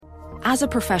As a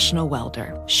professional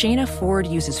welder, Shayna Ford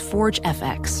uses Forge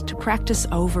FX to practice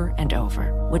over and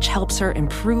over, which helps her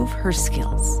improve her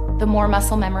skills. The more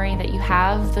muscle memory that you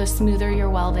have, the smoother your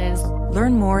weld is.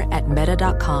 Learn more at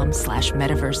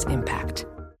meta.com/metaverseimpact.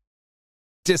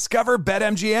 Discover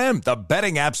BetMGM, the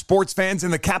betting app sports fans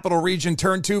in the capital region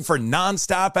turn to for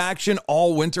nonstop action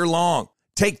all winter long.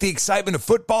 Take the excitement of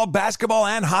football, basketball,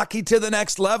 and hockey to the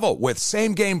next level with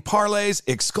same-game parlays,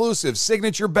 exclusive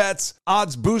signature bets,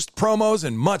 odds boost promos,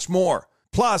 and much more.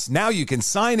 Plus, now you can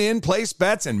sign in, place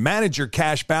bets, and manage your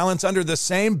cash balance under the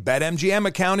same BetMGM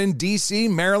account in D.C.,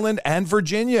 Maryland, and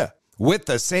Virginia. With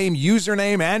the same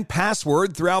username and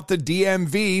password throughout the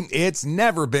DMV, it's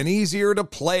never been easier to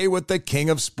play with the king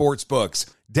of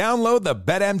sportsbooks. Download the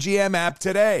BetMGM app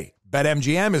today.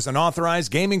 BetMGM is an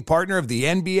authorized gaming partner of the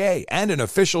NBA and an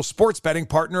official sports betting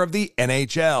partner of the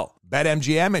NHL.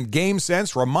 BetMGM and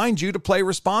GameSense remind you to play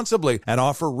responsibly and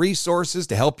offer resources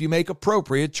to help you make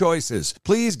appropriate choices.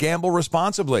 Please gamble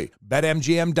responsibly.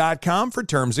 BetMGM.com for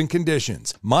terms and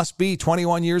conditions. Must be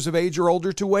 21 years of age or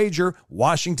older to wager.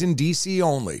 Washington, D.C.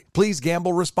 only. Please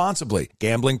gamble responsibly.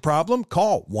 Gambling problem?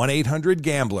 Call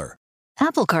 1-800-GAMBLER.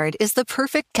 Apple Card is the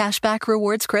perfect cashback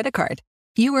rewards credit card.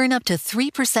 You earn up to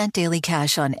 3% daily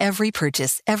cash on every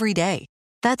purchase every day.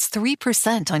 That's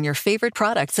 3% on your favorite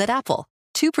products at Apple,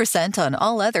 2% on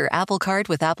all other Apple Card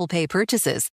with Apple Pay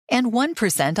purchases, and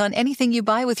 1% on anything you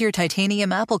buy with your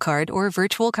titanium Apple Card or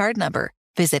virtual card number.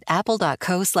 Visit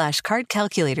apple.co/card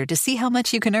calculator to see how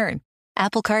much you can earn.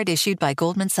 Apple Card issued by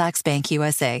Goldman Sachs Bank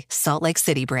USA, Salt Lake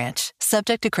City branch.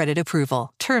 Subject to credit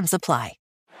approval. Terms apply.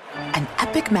 An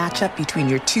epic matchup between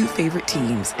your two favorite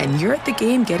teams, and you're at the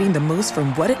game getting the most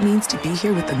from what it means to be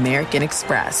here with American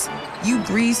Express. You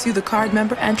breeze through the card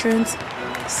member entrance,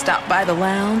 stop by the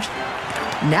lounge.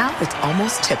 Now it's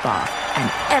almost tip-off,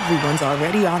 and everyone's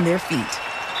already on their feet.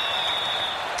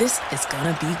 This is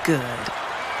gonna be good.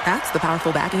 That's the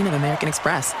powerful backing of American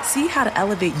Express. See how to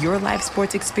elevate your live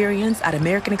sports experience at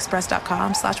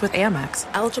americanexpress.com/withAmex.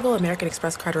 Eligible American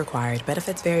Express card required.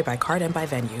 Benefits vary by card and by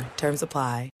venue. Terms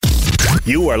apply.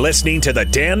 You are listening to the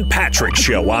Dan Patrick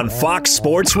Show on Fox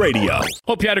Sports Radio.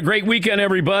 Hope you had a great weekend,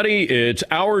 everybody. It's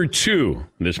hour 2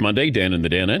 this Monday. Dan and the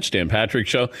Danettes, Dan Patrick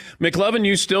Show. McLovin,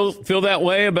 you still feel that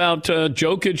way about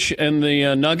Jokic and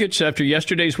the Nuggets after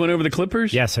yesterday's win over the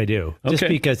Clippers? Yes, I do. Okay. Just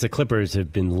because the Clippers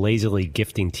have been lazily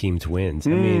gifting teams wins.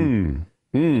 I mean,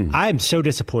 I'm so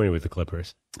disappointed with the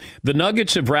Clippers. The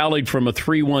Nuggets have rallied from a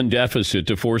 3-1 deficit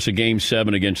to force a Game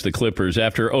 7 against the Clippers.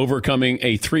 After overcoming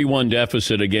a 3-1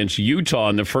 deficit against Utah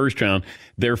in the first round,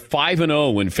 they're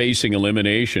 5-0 when facing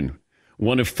elimination.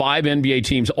 One of 5 NBA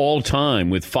teams all time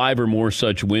with 5 or more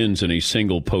such wins in a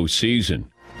single postseason.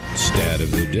 Stat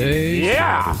of the day.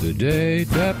 Yeah. Stat of the day.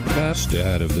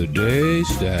 Stat of the day.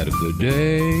 Stat of the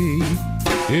day.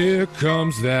 Here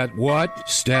comes that what?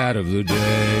 Stat of the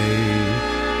day.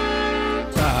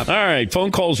 All right,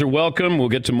 phone calls are welcome. We'll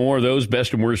get to more of those.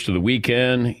 Best and worst of the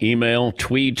weekend. Email,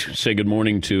 tweet, say good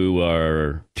morning to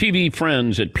our TV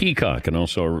friends at Peacock and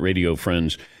also our radio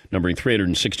friends numbering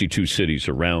 362 cities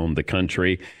around the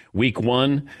country. Week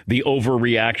 1, the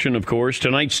overreaction, of course.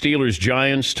 Tonight, Steelers,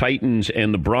 Giants, Titans,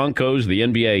 and the Broncos. The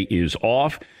NBA is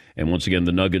off. And once again,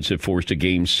 the Nuggets have forced a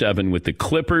Game 7 with the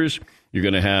Clippers. You're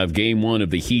going to have Game 1 of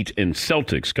the Heat and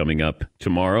Celtics coming up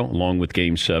tomorrow, along with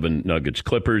Game 7,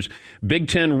 Nuggets-Clippers. Big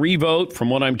Ten revote, from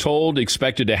what I'm told,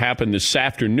 expected to happen this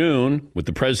afternoon with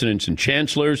the presidents and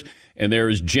chancellors, and there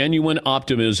is genuine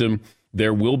optimism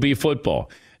there will be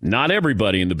football. Not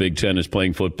everybody in the Big Ten is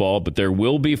playing football, but there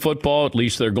will be football. At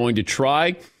least they're going to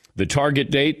try. The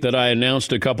target date that I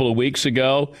announced a couple of weeks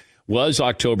ago was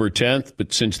October 10th,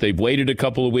 but since they've waited a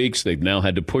couple of weeks, they've now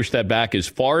had to push that back as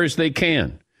far as they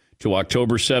can to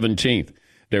October 17th.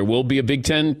 There will be a Big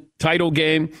Ten title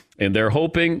game, and they're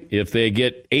hoping if they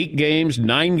get 8 games,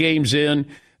 9 games in,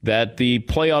 that the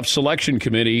playoff selection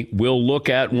committee will look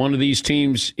at one of these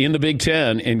teams in the Big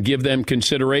Ten and give them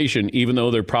consideration, even though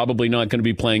they're probably not going to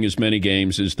be playing as many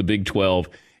games as the Big 12,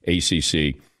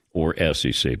 ACC, or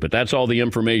SEC. But that's all the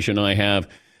information I have,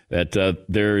 that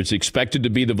there is expected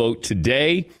to be the vote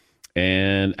today.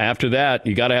 And after that,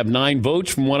 you got to have 9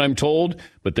 votes from what I'm told,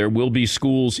 but there will be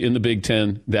schools in the Big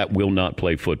Ten that will not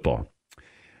play football.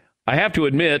 I have to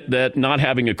admit that not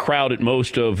having a crowd at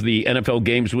most of the NFL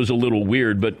games was a little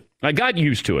weird, but I got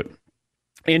used to it.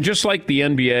 And just like the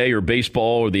NBA or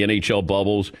baseball or the NHL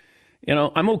bubbles, you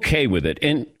know, I'm okay with it.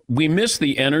 And we miss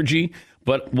the energy,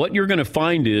 but what you're going to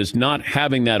find is not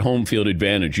having that home field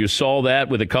advantage. You saw that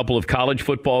with a couple of college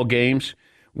football games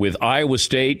with Iowa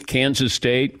State, Kansas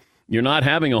State. You're not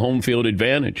having a home field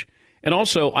advantage. And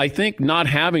also, I think not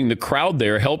having the crowd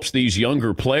there helps these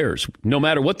younger players. No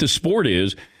matter what the sport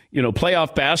is,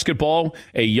 playoff basketball,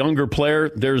 a younger player,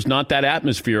 there's not that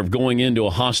atmosphere of going into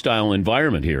a hostile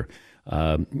environment here.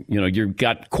 You've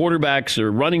got quarterbacks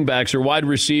or running backs or wide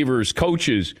receivers,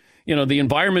 coaches. The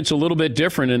environment's a little bit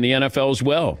different in the NFL as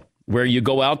well, where you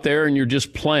go out there and you're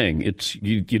just playing.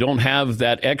 You don't have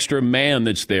that extra man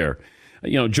that's there.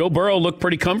 Joe Burrow looked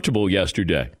pretty comfortable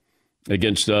yesterday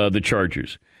against the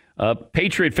Chargers.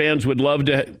 Patriot fans would love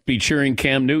to be cheering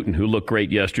Cam Newton, who looked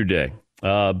great yesterday.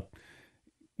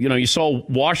 You saw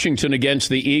Washington against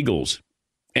the Eagles,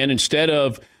 and instead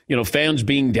of fans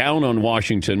being down on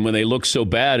Washington when they look so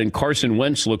bad and Carson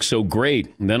Wentz looks so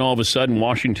great, and then all of a sudden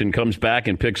Washington comes back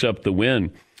and picks up the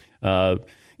win. The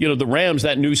Rams,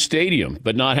 that new stadium,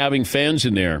 but not having fans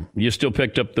in there, you still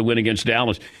picked up the win against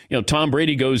Dallas. Tom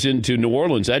Brady goes into New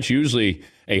Orleans. That's usually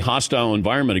a hostile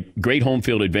environment, a great home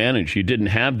field advantage. You didn't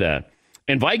have that.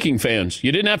 And Viking fans,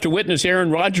 you didn't have to witness Aaron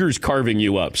Rodgers carving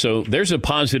you up. So there's a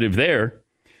positive there.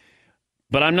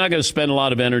 But I'm not going to spend a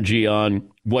lot of energy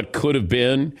on what could have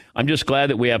been. I'm just glad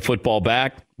that we have football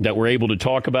back, that we're able to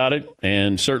talk about it,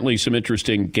 and certainly some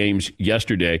interesting games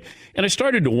yesterday. And I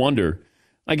started to wonder,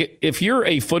 if you're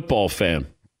a football fan,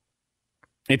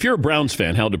 if you're a Browns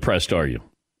fan, how depressed are you?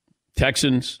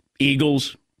 Texans,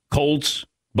 Eagles, Colts,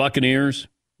 Buccaneers,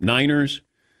 Niners.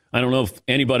 I don't know if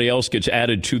anybody else gets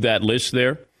added to that list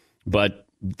there, but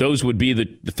those would be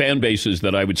the fan bases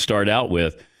that I would start out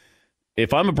with.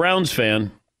 If I'm a Browns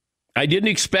fan, I didn't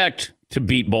expect to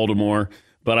beat Baltimore,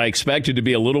 but I expected to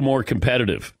be a little more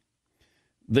competitive.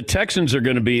 The Texans are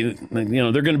going to be,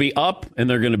 they're going to be up and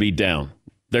they're going to be down.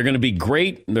 They're going to be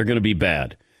great and they're going to be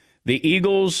bad. The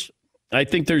Eagles, I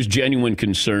think there's genuine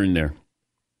concern there.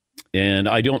 And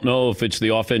I don't know if it's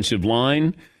the offensive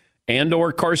line and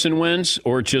or Carson Wentz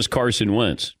or just Carson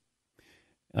Wentz.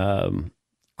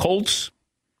 Colts,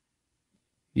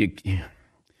 you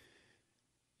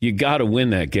got to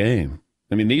win that game.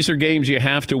 I mean, these are games you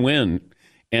have to win.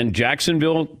 And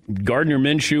Jacksonville, Gardner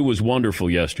Minshew was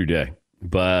wonderful yesterday.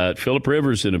 But Phillip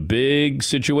Rivers in a big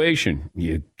situation.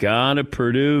 You got to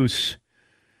produce.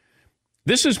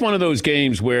 This is one of those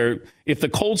games where if the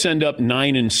Colts end up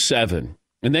 9-7,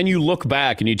 and then you look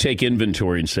back and you take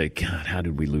inventory and say, God, how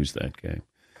did we lose that game?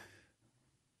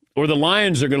 Or the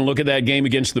Lions are going to look at that game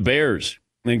against the Bears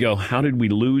and go, how did we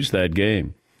lose that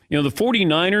game? The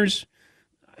 49ers,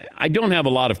 I don't have a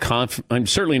lot of confidence. I'm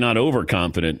certainly not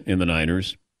overconfident in the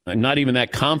Niners. I'm not even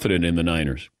that confident in the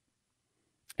Niners.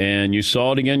 And you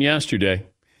saw it again yesterday.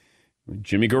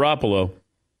 Jimmy Garoppolo,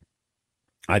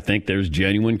 I think there's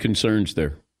genuine concerns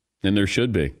there, and there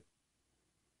should be.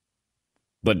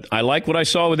 But I like what I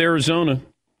saw with Arizona.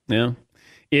 Yeah.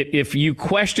 If you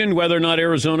questioned whether or not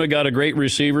Arizona got a great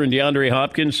receiver in DeAndre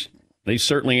Hopkins, they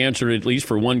certainly answered at least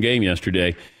for one game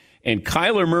yesterday. And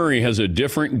Kyler Murray has a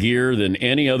different gear than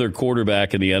any other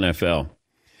quarterback in the NFL.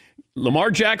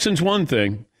 Lamar Jackson's one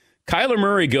thing. Kyler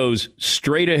Murray goes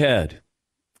straight ahead,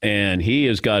 and he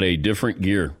has got a different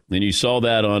gear. And you saw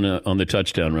that on the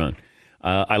touchdown run.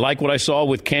 I like what I saw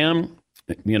with Cam.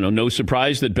 No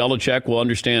surprise that Belichick will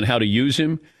understand how to use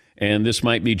him. And this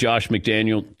might be Josh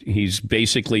McDaniel. He's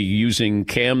basically using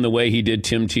Cam the way he did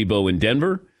Tim Tebow in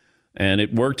Denver, and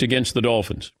it worked against the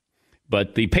Dolphins.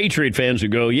 But the Patriot fans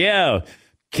would go, yeah,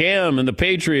 Cam and the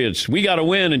Patriots, we got to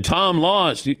win, and Tom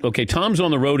lost. Okay, Tom's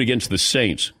on the road against the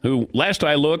Saints, who, last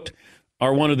I looked,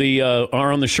 are on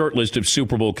the short list of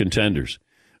Super Bowl contenders.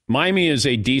 Miami is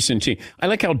a decent team. I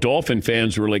like how Dolphin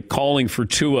fans were calling for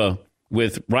Tua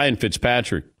with Ryan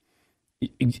Fitzpatrick.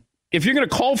 If you're going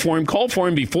to call for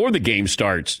him before the game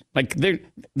starts.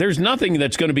 There's nothing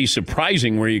that's going to be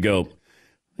surprising where you go,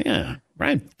 yeah,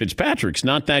 Ryan Fitzpatrick's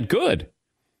not that good.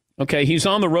 Okay, he's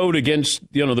on the road against,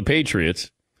 the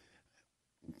Patriots.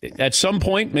 At some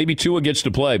point, maybe Tua gets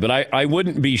to play, but I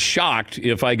wouldn't be shocked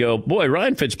if I go, boy,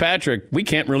 Ryan Fitzpatrick, we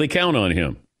can't really count on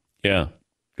him. Yeah,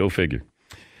 go figure.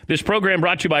 This program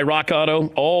brought to you by Rock Auto.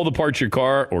 All the parts your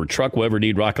car or truck will ever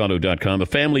need, rockauto.com. A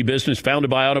family business founded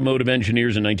by automotive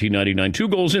engineers in 1999. Two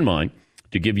goals in mind: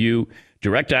 to give you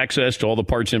direct access to all the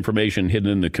parts information hidden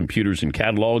in the computers and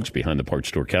catalogs behind the parts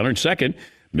store counter. And second,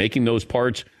 making those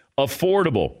parts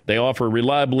affordable. They offer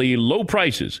reliably low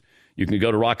prices. You can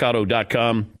go to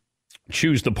rockauto.com,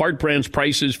 choose the part brands,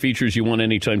 prices, features you want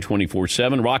anytime,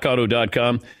 24/7.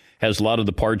 Rockauto.com has a lot of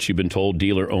the parts you've been told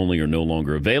dealer only are no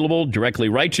longer available. Directly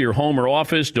right to your home or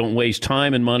office. Don't waste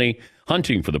time and money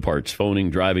hunting for the parts,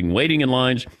 phoning, driving, waiting in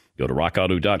lines. Go to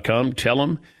rockauto.com. Tell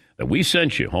them that we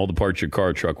sent you all the parts your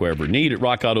car, truck, wherever need at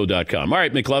rockauto.com. All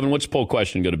right, McLovin, what's the poll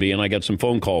question going to be? And I got some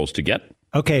phone calls to get.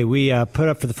 Okay, we put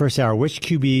up for the first hour, which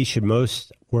QB should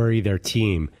most worry their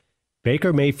team.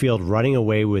 Baker Mayfield running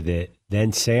away with it,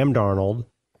 then Sam Darnold,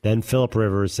 then Phillip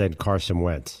Rivers, then Carson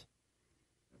Wentz.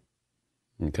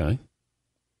 Okay.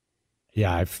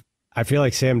 Yeah, I feel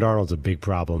like Sam Darnold's a big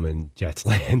problem in Jets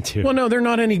land, too. Well, no, they're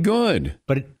not any good.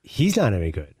 But he's not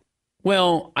any good.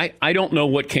 Well, I don't know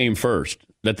what came first,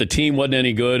 that the team wasn't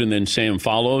any good and then Sam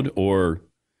followed, or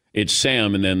it's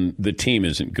Sam and then the team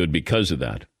isn't good because of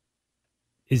that.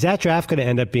 Is that draft going to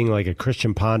end up being like a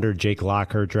Christian Ponder, Jake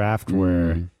Locker draft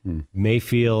where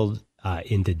Mayfield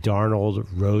into Darnold,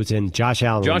 Rosen, Josh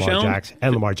Allen,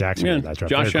 Lamar Jackson? Yeah, that draft.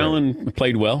 Josh Allen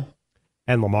played well.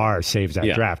 And Lamar saves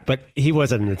that draft, but he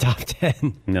wasn't in the top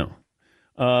 10. No.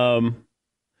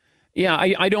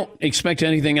 I don't expect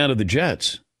anything out of the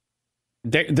Jets.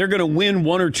 They're going to win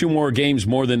one or two more games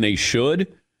more than they should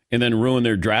and then ruin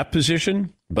their draft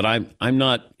position. But I'm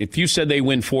not. If you said they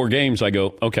win 4 games, I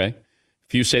go, okay.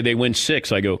 If you say they win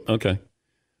 6, I go, okay.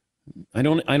 I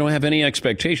don't have any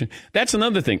expectation. That's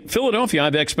another thing. Philadelphia, I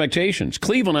have expectations.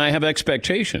 Cleveland, I have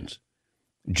expectations.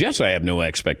 Jets, I have no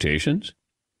expectations.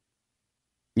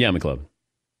 Yeah, McLovin.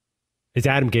 Is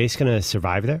Adam Gase going to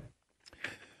survive there?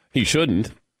 He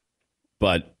shouldn't.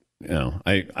 But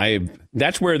I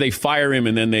that's where they fire him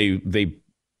and then they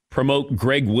promote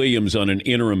Greg Williams on an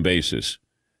interim basis,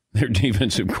 their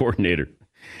defensive coordinator.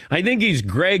 I think he's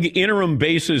Greg Interim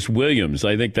Basis Williams.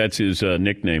 I think that's his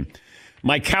nickname.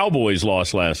 My Cowboys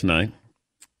lost last night,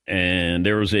 and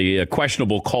there was a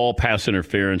questionable call, pass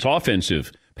interference,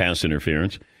 offensive pass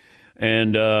interference.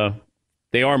 And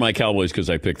they are my Cowboys because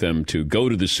I picked them to go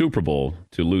to the Super Bowl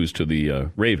to lose to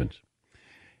the Ravens.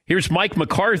 Here's Mike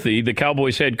McCarthy, the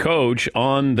Cowboys head coach,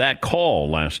 on that call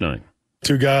last night.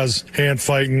 2 guys hand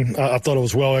fighting. I thought it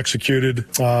was well executed.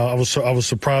 I was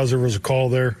surprised there was a call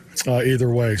there either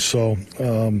way. So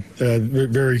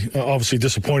very obviously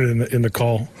disappointed in the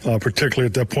call, particularly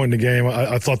at that point in the game.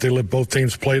 I thought they let both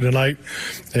teams play tonight,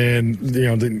 and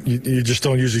you just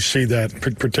don't usually see that,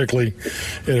 particularly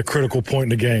at a critical point in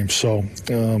the game. So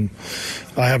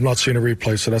I have not seen a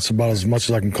replay, so that's about as much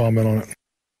as I can comment on it.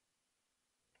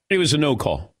 It was a no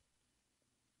call.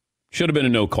 Should have been a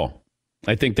no call.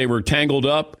 I think they were tangled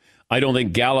up. I don't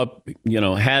think Gallup,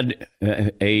 had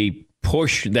a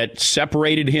push that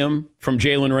separated him from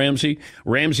Jalen Ramsey.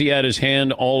 Ramsey had his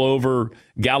hand all over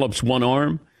Gallup's one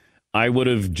arm. I would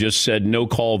have just said no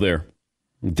call there.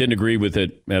 Didn't agree with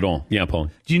it at all. Yeah, Paul.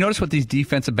 Do you notice what these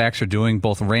defensive backs are doing?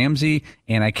 Both Ramsey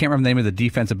and I can't remember the name of the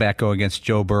defensive back go against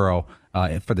Joe Burrow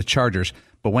for the Chargers.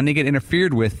 But when they get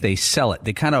interfered with, they sell it.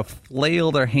 They kind of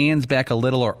flail their hands back a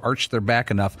little or arch their back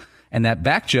enough. And that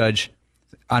back judge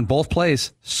on both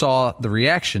plays saw the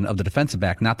reaction of the defensive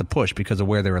back, not the push, because of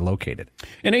where they were located.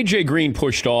 And A.J. Green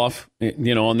pushed off,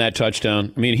 on that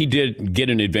touchdown. I mean, he did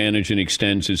get an advantage and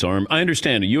extends his arm. I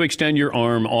understand it. You extend your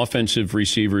arm, offensive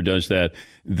receiver does that,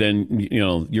 then,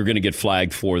 you're going to get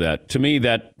flagged for that. To me,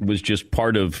 that was just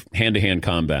part of hand-to-hand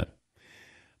combat.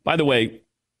 By the way,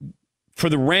 for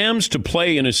the Rams to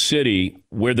play in a city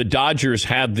where the Dodgers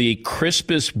have the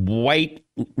crispest white,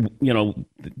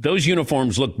 those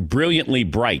uniforms look brilliantly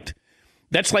bright.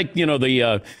 That's like,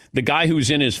 the guy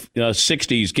who's in his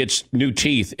 60s gets new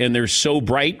teeth and they're so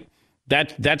bright.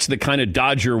 That's the kind of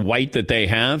Dodger white that they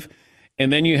have.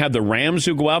 And then you have the Rams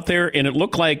who go out there and it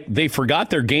looked like they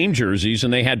forgot their game jerseys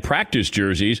and they had practice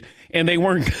jerseys and they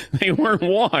weren't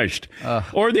washed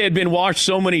or they had been washed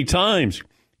so many times.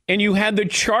 And you had the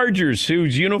Chargers,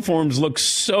 whose uniforms look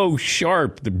so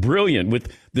sharp, brilliant, with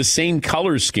the same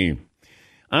color scheme.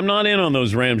 I'm not in on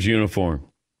those Rams uniform.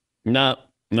 No.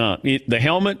 The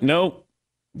helmet, no.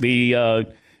 The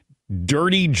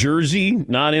dirty jersey,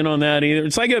 not in on that either.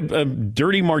 It's like a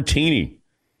dirty martini.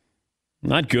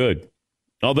 Not good.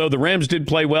 Although the Rams did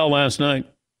play well last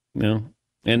night,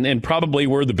 and probably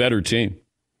were the better team.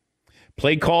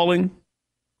 Play calling.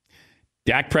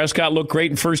 Dak Prescott looked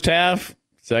great in first half.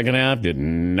 Second half did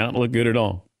not look good at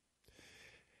all.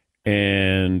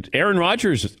 And Aaron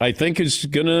Rodgers, I think, is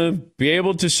going to be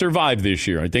able to survive this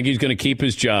year. I think he's going to keep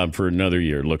his job for another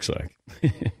year, it looks like.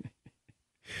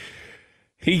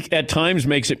 He, at times,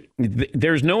 makes it –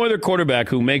 there's no other quarterback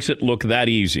who makes it look that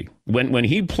easy. When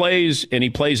he plays, and he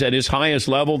plays at his highest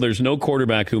level, there's no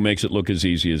quarterback who makes it look as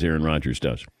easy as Aaron Rodgers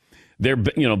does. They're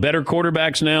better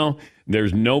quarterbacks now.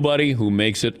 There's nobody who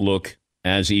makes it look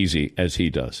as easy as he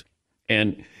does.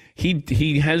 And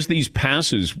he has these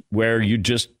passes where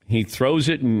he throws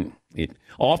it and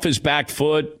off his back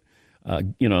foot,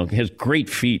 has great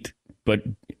feet. But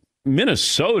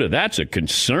Minnesota, that's a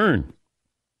concern.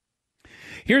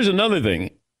 Here's another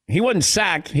thing. He wasn't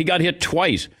sacked. He got hit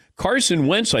twice. Carson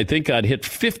Wentz, I think, got hit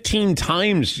 15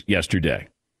 times yesterday.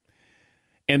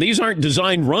 And these aren't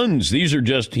designed runs. These are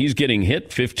just he's getting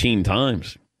hit 15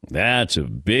 times. That's a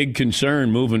big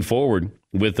concern moving forward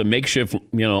with the makeshift,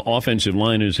 offensive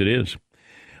line as it is.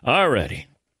 All righty.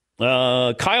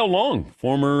 Kyle Long,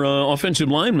 former offensive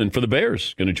lineman for the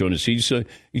Bears, going to join us. He's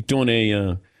doing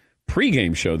a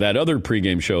pregame show, that other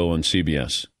pregame show on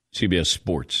CBS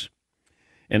Sports.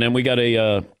 And then we got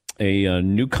a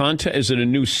new contest. Is it a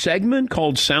new segment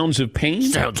called Sounds of Pain?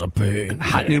 Sounds of Pain.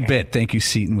 Hot new bit. Thank you,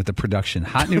 Seton, with the production.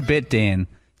 Hot new bit, Dan.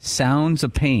 Sounds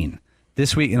of Pain.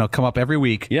 This week, it'll come up every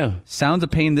week. Yeah. Sounds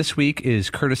of Pain this week is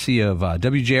courtesy of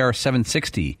WJR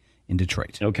 760 in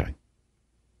Detroit. Okay.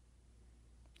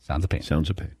 Sounds of Pain. Sounds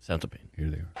of Pain. Sounds of Pain. Here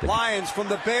they are. Lions from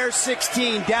the Bears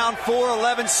 16, down 4,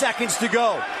 11 seconds to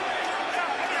go.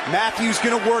 Matthews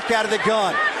going to work out of the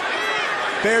gun.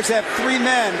 Bears have 3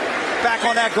 men back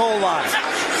on that goal line.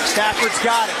 Stafford's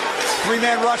got it.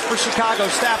 3-man rush for Chicago.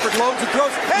 Stafford loads and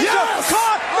throws. Yes!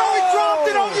 Caught! No, he dropped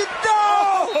it on you. No!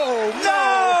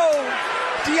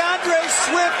 DeAndre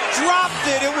Swift dropped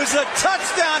it. It was a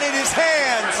touchdown in his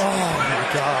hands. Oh, my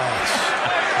gosh.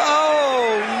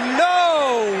 Oh, no.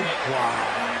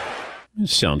 Wow.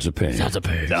 Sounds of Pain. Sounds of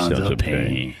Pain. Sounds of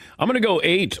pain. I'm going to go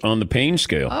 8 on the pain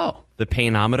scale. Oh, the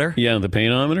painometer? Yeah, the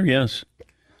painometer, yes.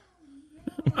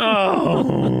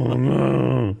 Oh,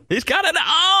 no. He's got it.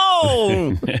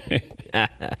 Oh!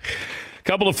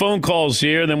 Couple of phone calls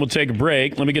here, then we'll take a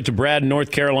break. Let me get to Brad in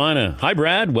North Carolina. Hi,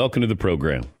 Brad. Welcome to the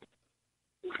program.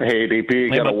 Hey,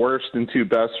 DP. Got a worst and 2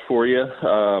 best for you.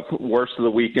 Worst of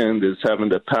the weekend is having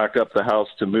to pack up the house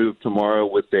to move tomorrow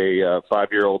with a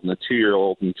 5-year-old and a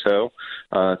 2-year-old in tow.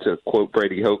 To quote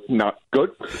Brady Hoke, not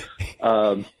good.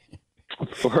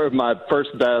 For my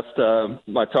first best,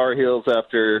 my Tar Heels,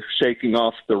 after shaking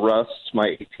off the rust,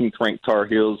 my 18th ranked Tar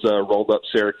Heels rolled up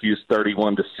Syracuse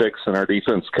 31-6, and our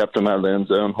defense kept them out of the end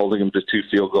zone, holding them to 2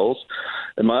 field goals.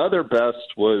 And my other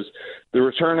best was the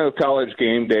return of College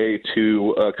Game Day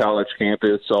to a college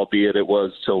campus, albeit it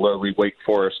was to lowly Wake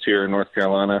Forest here in North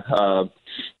Carolina.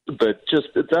 But just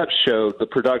that show, the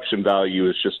production value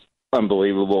is just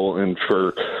unbelievable, and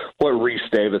for what Reese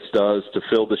Davis does to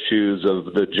fill the shoes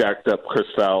of the jacked up Chris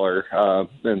Fowler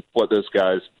and what those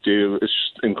guys do is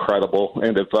just incredible.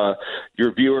 And if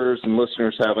your viewers and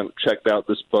listeners haven't checked out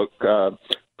this book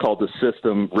called The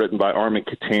System, written by Armin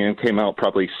Katan, came out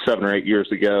probably 7 or 8 years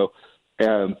ago,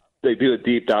 and they do a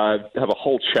deep dive, have a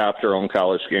whole chapter on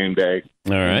College Game Day.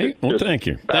 All right. Well, thank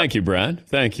you. Thank you, Brad.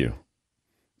 Thank you.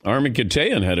 Armin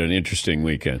Katayan had an interesting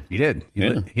weekend. He did.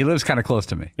 He lives kind of close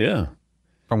to me. Yeah.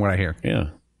 From what I hear. Yeah.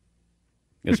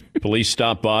 Guess police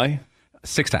stopped by?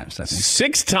 6 times, I think.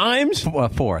 6 times?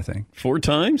 4, I think. 4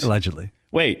 times? Allegedly.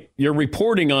 Wait, you're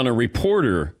reporting on a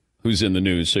reporter who's in the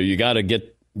news, so you got to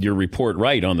get your report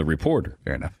right on the reporter.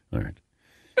 Fair enough. All right.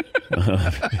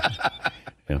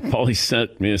 Paulie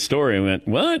sent me a story and went,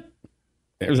 what?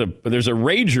 There's a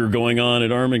rager going on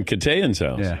at Armin Katayan's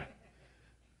house. Yeah.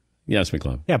 Yes,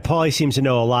 McClung. Yeah, Paulie seems to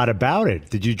know a lot about it.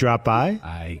 Did you drop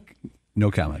by?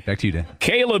 No comment. Back to you, Dan.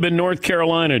 Caleb in North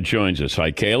Carolina joins us.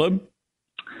 Hi, Caleb.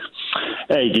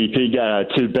 Hey, DP.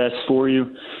 Got 2 bests for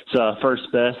you. So first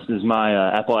best is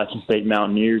my Appalachian State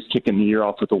Mountaineers kicking the year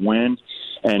off with a win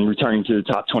and returning to the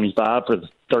top 25 for the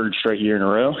 3rd straight year in a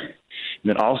row. And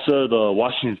then also the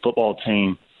Washington football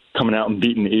team coming out and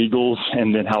beating the Eagles,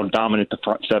 and then how dominant the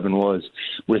front 7 was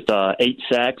with 8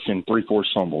 sacks and 3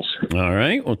 forced fumbles. All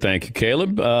right. Well, thank you,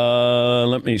 Caleb.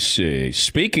 Let me see.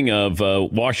 Speaking of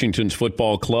Washington's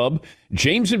football club,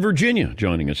 James in Virginia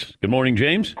joining us. Good morning,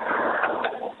 James.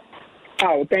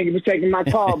 Oh, thank you for taking my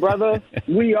call, brother.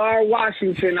 We are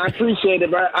Washington. I appreciate it,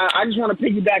 but I just want to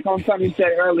piggyback on something you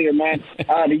said earlier, man.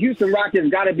 The Houston Rockets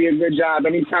got to be a good job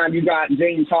anytime you got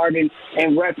James Harden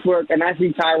and Westbrook, and I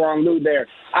see Tyronn Lue there.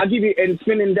 I'll give you, and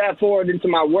spinning that forward into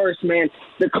my worst, man,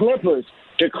 the Clippers.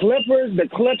 The Clippers,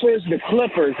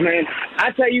 man.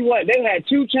 I tell you what, they had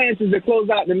 2 chances to close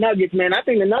out the Nuggets, man. I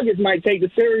think the Nuggets might take the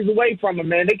series away from them,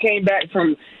 man. They came back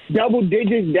from double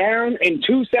digits down in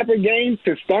 2 separate games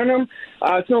to stun them.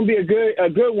 It's going to be a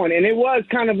good one. And it was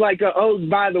kind of like a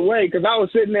by the way, because I was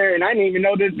sitting there and I didn't even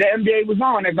know that the NBA was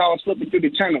on as I was flipping through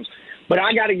the channels. But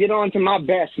I got to get on to my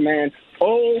best, man.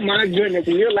 Oh, my goodness.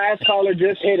 And your last caller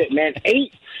just hit it, man.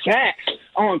 8 sacks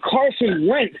on Carson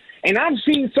Wentz. And I've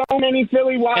seen so many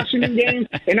Philly-Washington games,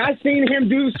 and I've seen him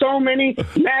do so many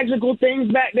magical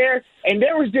things back there. And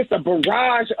there was just a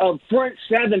barrage of front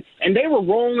 7, and they were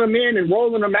rolling them in and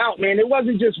rolling them out, man. It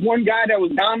wasn't just one guy that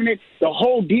was dominant. The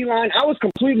whole D-line, I was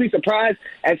completely surprised.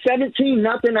 At 17-0,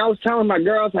 I was telling my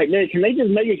girls, like, man, can they just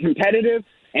make it competitive?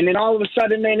 And then all of a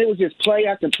sudden, man, it was just play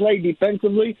after play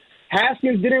defensively.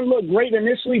 Haskins didn't look great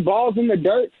initially, balls in the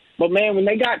dirt. But, man, when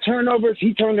they got turnovers,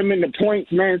 he turned them into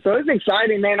points, man. So it's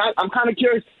exciting, man. I'm kind of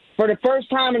curious. For the first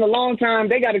time in a long time,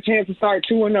 they got a chance to start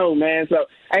 2-0, man. So,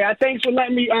 hey, thanks for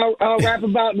letting me rap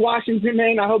about Washington,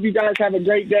 man. I hope you guys have a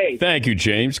great day. Thank you,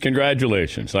 James.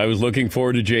 Congratulations. I was looking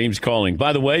forward to James calling.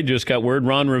 By the way, just got word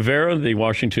Ron Rivera, the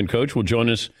Washington coach, will join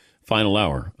us final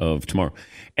hour of tomorrow.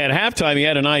 At halftime, he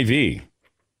had an IV.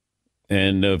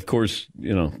 And, of course,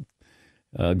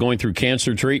 going through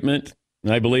cancer treatment,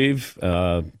 I believe,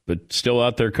 but still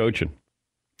out there coaching.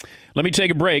 Let me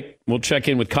take a break. We'll check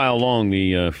in with Kyle Long,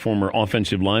 the former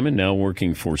offensive lineman, now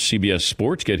working for CBS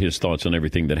Sports, get his thoughts on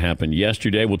everything that happened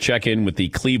yesterday. We'll check in with the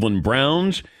Cleveland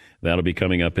Browns. That'll be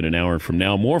coming up in an hour from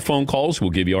now. More phone calls. We'll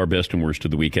give you our best and worst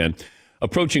of the weekend.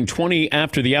 Approaching 20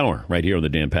 after the hour right here on the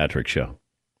Dan Patrick Show.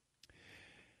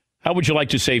 How would you like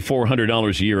to save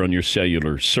 $400 a year on your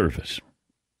cellular service?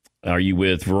 Are you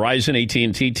with Verizon,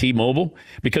 AT&T, T-Mobile?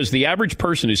 Because the average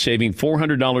person is saving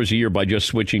 $400 a year by just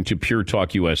switching to Pure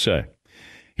Talk USA.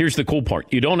 Here's the cool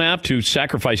part. You don't have to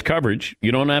sacrifice coverage.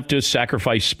 You don't have to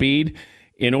sacrifice speed.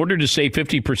 In order to save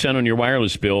 50% on your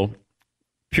wireless bill,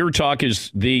 Pure Talk is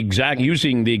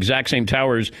using the exact same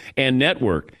towers and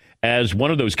network as one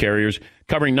of those carriers,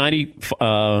 covering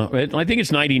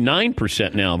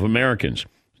 99% now of Americans.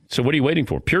 So what are you waiting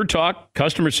for? Pure Talk,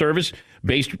 customer service,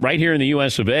 based right here in the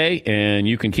U.S. of A., and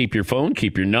you can keep your phone,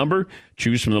 keep your number,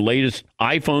 choose from the latest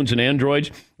iPhones and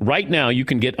Androids. Right now, you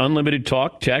can get unlimited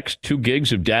talk, text, 2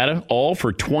 gigs of data, all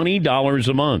for $20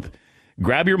 a month.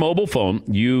 Grab your mobile phone,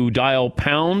 you dial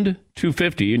pound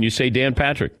 250, and you say, Dan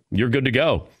Patrick, you're good to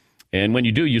go. And when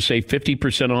you do, you save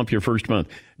 50% off your first month.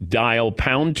 Dial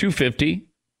pound 250,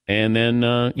 and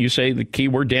then you say the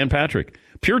keyword Dan Patrick.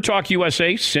 Pure Talk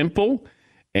USA, simple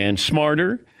and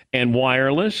smarter and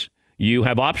wireless. You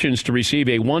have options to receive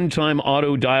a one-time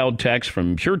auto-dialed text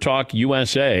from Pure Talk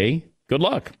USA. Good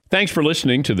luck. Thanks for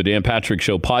listening to the Dan Patrick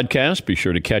Show podcast. Be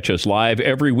sure to catch us live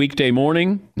every weekday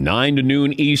morning, 9 to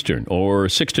noon Eastern or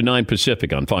 6 to 9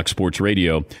 Pacific on Fox Sports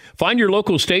Radio. Find your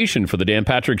local station for the Dan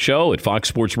Patrick Show at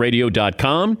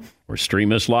foxsportsradio.com or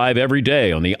stream us live every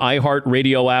day on the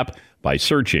iHeartRadio app by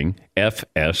searching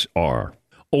FSR.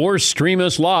 Or stream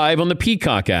us live on the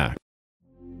Peacock app.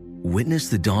 Witness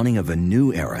the dawning of a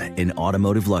new era in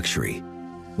automotive luxury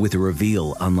with a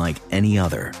reveal unlike any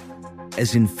other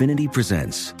as Infiniti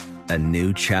presents a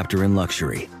new chapter in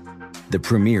luxury, the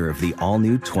premiere of the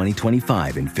all-new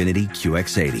 2025 Infiniti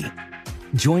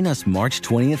QX80. Join us March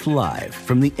 20th live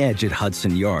from the Edge at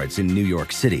Hudson Yards in New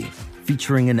York City,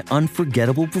 featuring an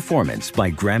unforgettable performance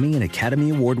by Grammy and Academy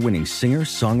Award-winning singer,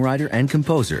 songwriter, and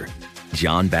composer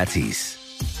Jon Batiste.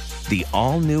 The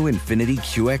all-new Infiniti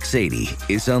QX80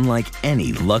 is unlike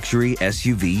any luxury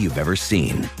SUV you've ever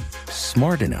seen.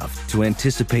 Smart enough to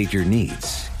anticipate your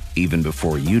needs, even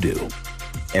before you do.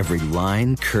 Every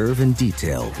line, curve, and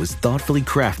detail was thoughtfully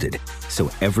crafted,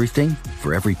 so everything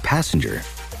for every passenger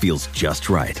feels just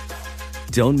right.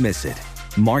 Don't miss it.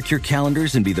 Mark your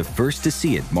calendars and be the first to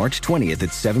see it March 20th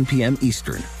at 7 p.m.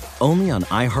 Eastern, only on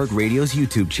iHeartRadio's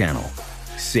YouTube channel.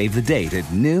 Save the date at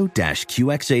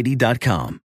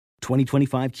new-QX80.com.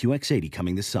 2025 QX80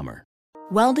 coming this summer.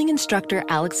 Welding instructor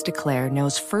Alex DeClaire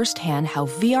knows firsthand how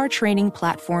VR training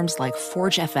platforms like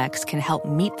ForgeFX can help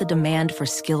meet the demand for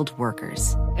skilled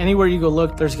workers. Anywhere you go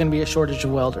look, there's going to be a shortage of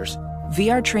welders.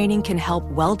 VR training can help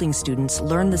welding students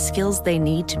learn the skills they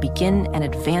need to begin and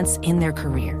advance in their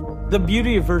career. The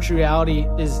beauty of virtual reality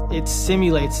is it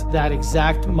simulates that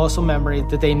exact muscle memory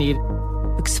that they need.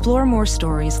 Explore more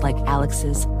stories like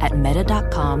Alex's at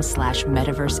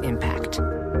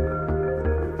meta.com/metaverseimpact.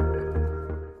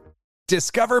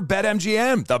 Discover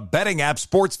BetMGM, the betting app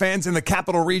sports fans in the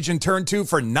capital region turn to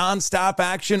for nonstop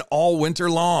action all winter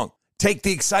long. Take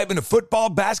the excitement of football,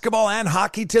 basketball, and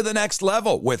hockey to the next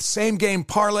level with same-game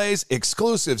parlays,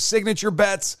 exclusive signature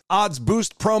bets, odds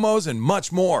boost promos, and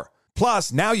much more.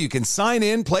 Plus, now you can sign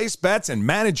in, place bets, and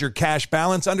manage your cash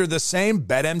balance under the same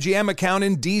BetMGM account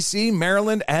in D.C.,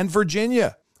 Maryland, and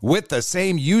Virginia. With the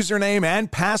same username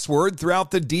and password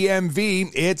throughout the DMV,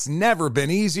 it's never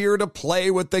been easier to play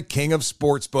with the king of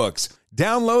sportsbooks.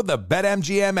 Download the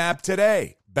BetMGM app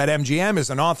today. BetMGM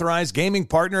is an authorized gaming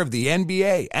partner of the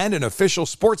NBA and an official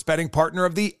sports betting partner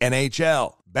of the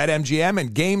NHL. BetMGM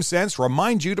and GameSense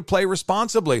remind you to play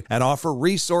responsibly and offer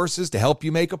resources to help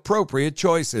you make appropriate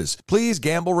choices. Please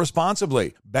gamble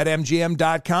responsibly.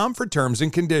 BetMGM.com for terms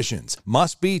and conditions.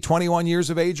 Must be 21 years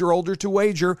of age or older to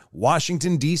wager.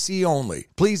 Washington, D.C. only.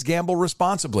 Please gamble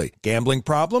responsibly. Gambling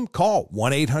problem? Call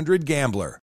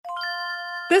 1-800-GAMBLER.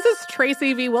 This is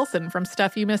Tracy V. Wilson from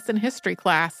Stuff You Missed in History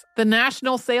class. The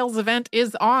national sales event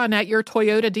is on at your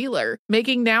Toyota dealer,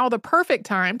 making now the perfect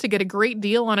time to get a great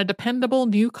deal on a dependable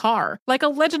new car. Like a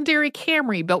legendary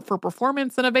Camry built for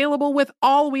performance and available with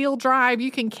all-wheel drive,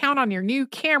 you can count on your new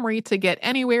Camry to get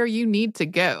anywhere you need to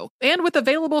go. And with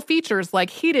available features like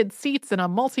heated seats and a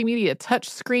multimedia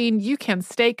touchscreen, you can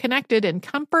stay connected in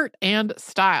comfort and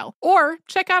style. Or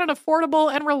check out an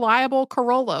affordable and reliable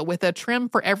Corolla with a trim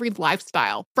for every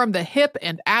lifestyle. From the hip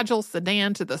and agile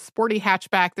sedan to the sporty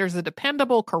hatchback, there's a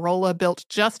dependable Corolla built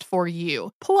just for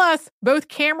you. Plus, both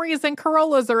Camrys and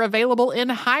Corollas are available in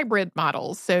hybrid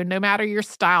models, so no matter your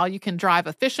style, you can drive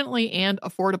efficiently and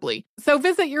affordably. So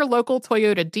visit your local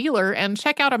Toyota dealer and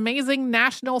check out amazing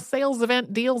national sales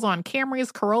event deals on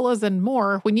Camrys, Corollas, and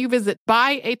more when you visit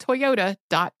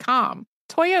buyatoyota.com.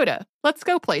 Toyota, let's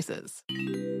go places.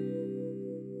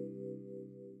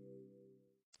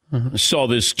 Saw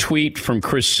this tweet from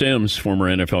Chris Sims, former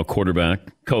NFL quarterback,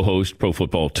 co-host Pro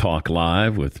Football Talk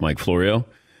Live with Mike Florio.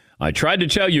 I tried to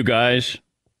tell you guys,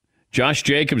 Josh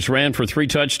Jacobs ran for 3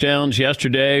 touchdowns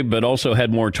yesterday, but also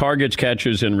had more targets,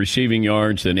 catches, and receiving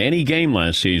yards than any game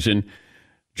last season.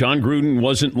 John Gruden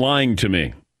wasn't lying to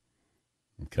me.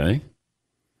 Okay.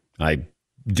 I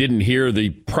didn't hear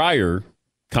the prior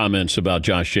comments about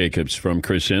Josh Jacobs from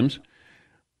Chris Sims.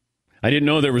 I didn't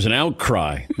know there was an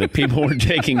outcry that people were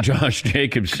taking Josh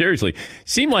Jacobs seriously.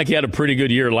 Seemed like he had a pretty good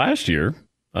year last year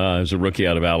as a rookie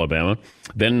out of Alabama.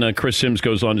 Then Chris Sims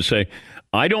goes on to say,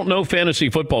 I don't know fantasy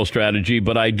football strategy,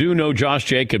 but I do know Josh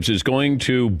Jacobs is going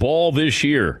to ball this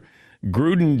year.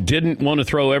 Gruden didn't want to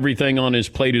throw everything on his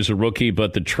plate as a rookie,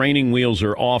 but the training wheels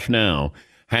are off now.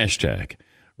 Hashtag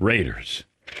Raiders.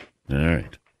 All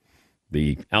right.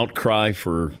 The outcry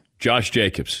for Josh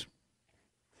Jacobs.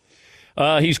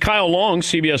 He's Kyle Long,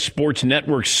 CBS Sports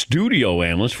Network studio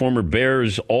analyst, former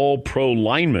Bears All-Pro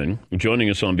lineman, joining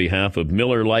us on behalf of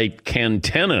Miller Lite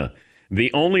Cantenna,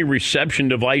 the only reception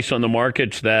device on the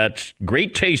market that's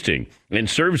great tasting and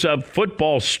serves up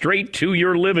football straight to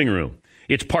your living room.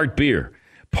 It's part beer,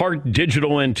 part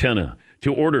digital antenna.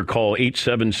 To order, call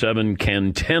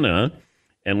 877-CANTENNA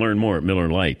and learn more at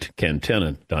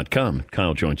MillerLiteCantenna.com.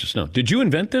 Kyle joins us now. Did you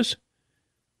invent this?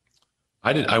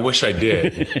 I did. I wish I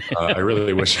did. I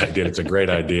really wish I did. It's a great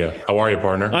idea. How are you,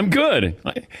 partner? I'm good.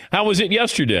 How was it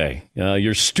yesterday?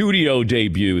 Your studio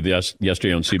debut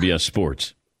yesterday on CBS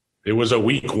Sports. It was a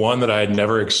week one that I had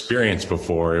never experienced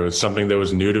before. It was something that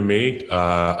was new to me.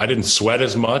 I didn't sweat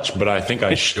as much, but I think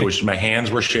my hands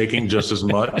were shaking just as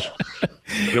much.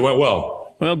 It went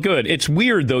well. Well, good. It's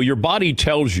weird, though. Your body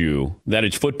tells you that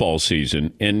it's football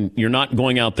season, and you're not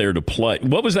going out there to play.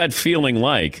 What was that feeling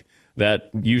like? That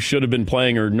you should have been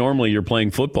playing, or normally you're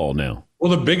playing football now? Well,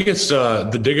 the biggest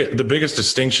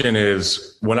distinction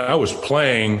is when I was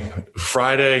playing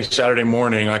Friday, Saturday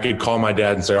morning, I could call my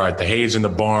dad and say, all right, the hay's in the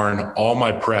barn. All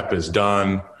my prep is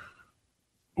done.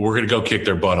 We're going to go kick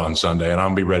their butt on Sunday, and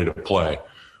I'll be ready to play.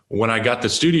 When I got the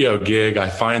studio gig, I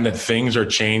find that things are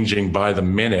changing by the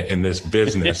minute in this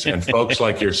business, and folks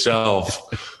like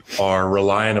yourself are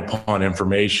relying upon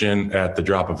information at the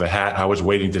drop of a hat. I was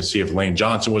waiting to see if Lane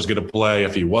Johnson was going to play,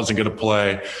 if he wasn't going to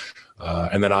play.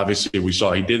 And then obviously we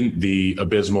saw he didn't. The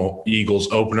abysmal Eagles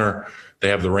opener. They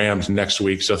have the Rams next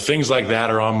week. So things like that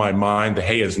are on my mind. The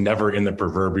hay is never in the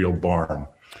proverbial barn.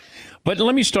 But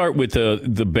let me start with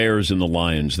the Bears and the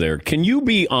Lions there. Can you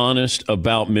be honest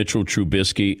about Mitchell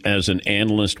Trubisky as an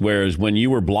analyst, whereas when you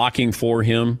were blocking for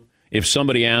him, if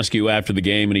somebody asked you after the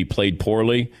game and he played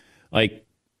poorly, like,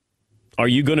 are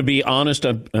you going to be honest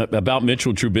about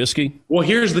Mitchell Trubisky? Well,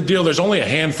 here's the deal. There's only a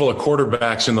handful of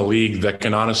quarterbacks in the league that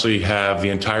can honestly have the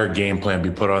entire game plan be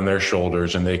put on their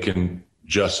shoulders and they can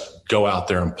just go out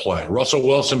there and play. Russell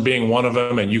Wilson being one of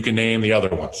them, and you can name the other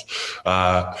ones.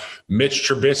 Mitch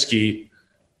Trubisky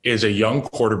is a young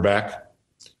quarterback.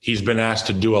 He's been asked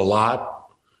to do a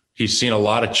lot. He's seen a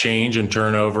lot of change and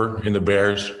turnover in the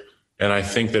Bears. And I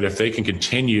think that if they can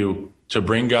continue to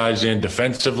bring guys in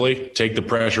defensively, take the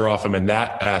pressure off him in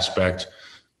that aspect,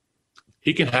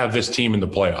 he can have this team in the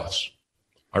playoffs.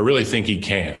 I really think he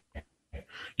can.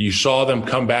 You saw them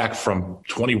come back from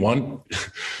 21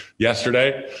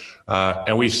 yesterday,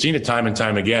 and we've seen it time and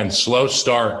time again. Slow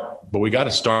start, but we got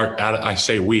to start out. I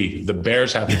say the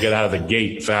Bears have to get out of the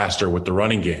gate faster with the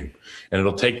running game, and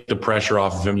it'll take the pressure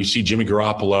off of him. You see Jimmy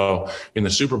Garoppolo in the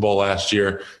Super Bowl last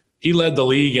year. He led the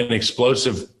league in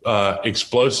explosive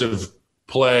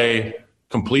play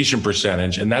completion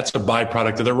percentage, and that's a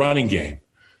byproduct of the running game.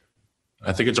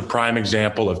 I think it's a prime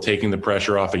example of taking the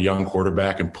pressure off a young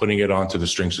quarterback and putting it onto the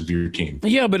strengths of your team.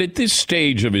 Yeah, but at this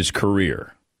stage of his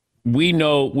career,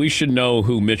 we should know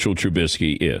who Mitchell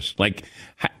Trubisky is. Like,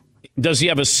 does he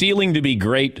have a ceiling to be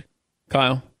great,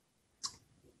 Kyle?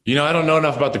 I don't know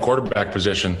enough about the quarterback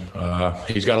position.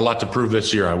 He's got a lot to prove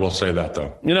this year. I will say that,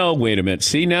 though. Wait a minute.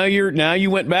 See, now you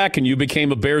went back and you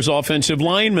became a Bears offensive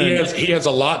lineman. He has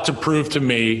a lot to prove to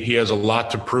me. He has a lot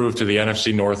to prove to the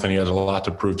NFC North, and he has a lot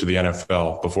to prove to the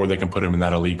NFL before they can put him in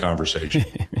that elite conversation.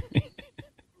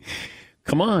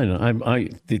 Come on,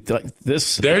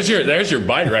 this. There's your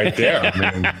bite right there.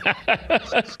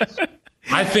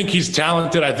 I think he's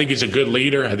talented. I think he's a good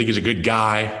leader. I think he's a good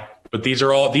guy. But these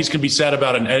can be said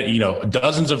about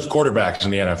dozens of quarterbacks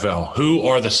in the NFL. Who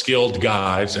are the skilled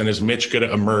guys, and is Mitch going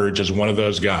to emerge as one of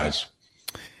those guys?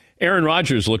 Aaron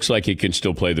Rodgers looks like he can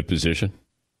still play the position.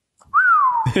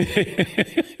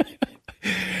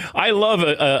 I love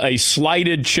a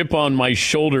slighted chip on my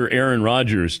shoulder Aaron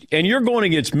Rodgers. And you're going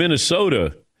against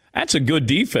Minnesota. That's a good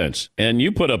defense. And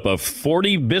you put up a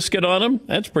 40 biscuit on them.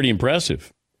 That's pretty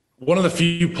impressive. One of the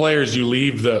few players you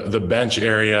leave the bench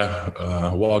area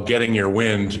while getting your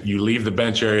wind. You leave the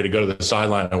bench area to go to the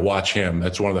sideline and watch him.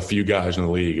 That's one of the few guys in the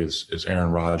league is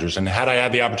Aaron Rodgers. And had I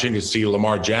had the opportunity to see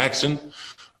Lamar Jackson,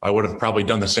 I would have probably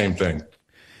done the same thing.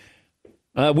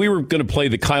 We were going to play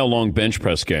the Kyle Long bench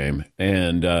press game.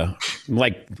 And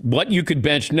what you could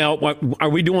bench now. Are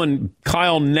we doing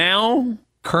Kyle now?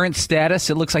 Current status,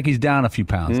 it looks like he's down a few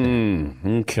pounds.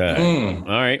 Okay. All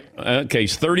right. Okay,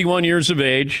 he's 31 years of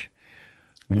age.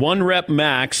 1 rep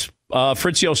max.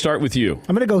 Fritzy, I'll start with you.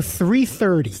 I'm going to go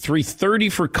 330. 330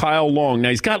 for Kyle Long. Now,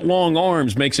 he's got long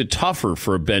arms, makes it tougher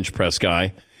for a bench press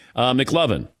guy.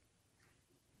 McLovin.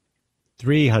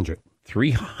 300.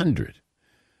 300.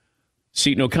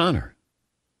 Seton O'Connor.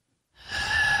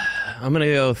 I'm going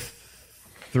to go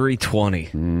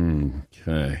 320.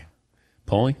 Okay.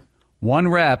 Paulie? 1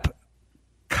 rep.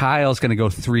 Kyle's going to go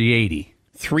 380.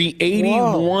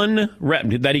 381 rep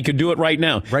that he could do it right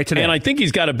now. Right today. And I think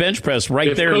he's got a bench press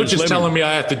right there. Coach is telling me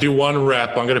I have to do 1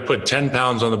 rep. I'm going to put 10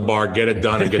 pounds on the bar, get it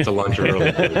done, and get to lunch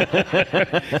early.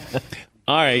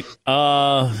 All right.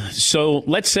 So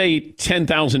let's say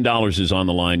 $10,000 is on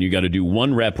the line. You got to do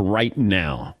 1 rep right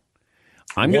now.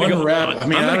 I'm going to go. Rep.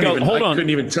 I couldn't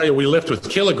even tell you we lift with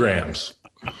kilograms.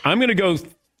 I'm going to go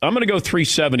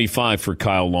 375 for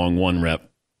Kyle Long, 1 rep.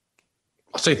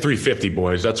 I'll say 350,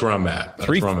 boys. That's where I'm at.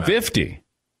 350.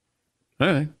 All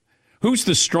right. Who's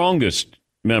the strongest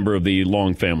member of the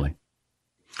Long family?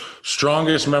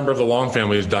 Strongest member of the Long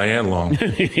family is Diane Long.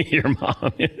 Your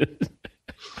mom is.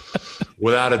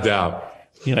 Without a doubt.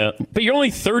 Yeah, but you're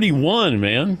only 31,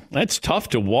 man. That's tough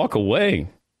to walk away.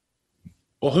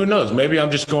 Well, who knows? Maybe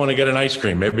I'm just going to get an ice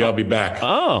cream. Maybe I'll be back.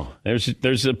 Oh,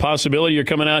 there's a possibility you're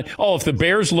coming out. Oh, if the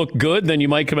Bears look good, then you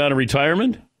might come out of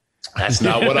retirement? That's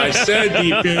not what I said,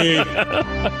 DP.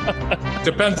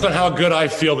 Depends on how good I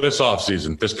feel this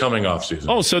coming offseason.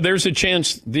 Oh, so there's a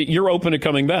chance that you're open to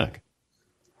coming back.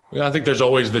 Yeah, I think there's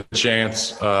always the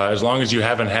chance, as long as you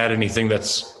haven't had anything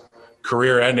that's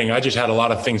career-ending. I just had a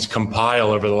lot of things compile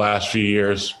over the last few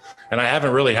years, and I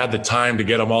haven't really had the time to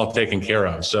get them all taken care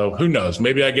of. So who knows?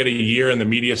 Maybe I get a year in the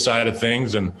media side of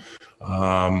things, and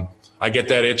I get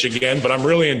that itch again. But I'm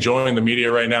really enjoying the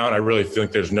media right now, and I really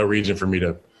think there's no reason for me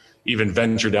to even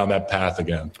venture down that path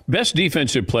again. Best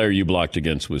defensive player you blocked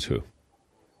against was who?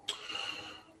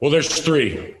 Well, there's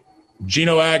 3.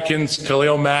 Geno Atkins,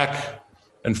 Khalil Mack,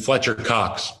 and Fletcher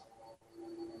Cox.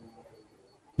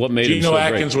 What made him so great? Geno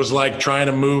Atkins was like trying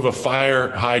to move a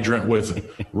fire hydrant with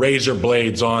razor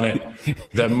blades on it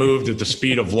that moved at the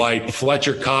speed of light.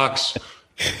 Fletcher Cox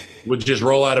would just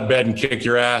roll out of bed and kick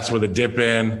your ass with a dip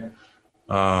in.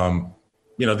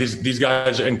 These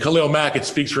guys, and Khalil Mack, it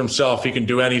speaks for himself. He can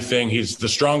do anything. He's the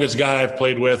strongest guy I've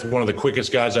played with, one of the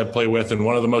quickest guys I've played with, and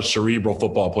one of the most cerebral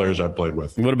football players I've played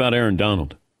with. What about Aaron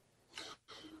Donald?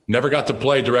 Never got to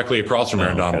play directly across from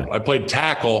Aaron Donald. I played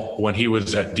tackle when he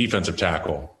was at defensive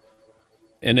tackle.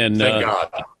 And then Thank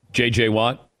God. J.J.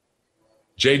 Watt?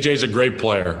 J.J.'s a great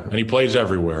player, and he plays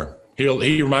everywhere.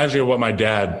 He reminds me of what my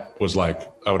dad was like,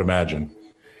 I would imagine.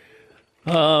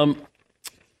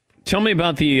 Tell me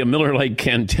about the Miller Lite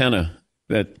Cantenna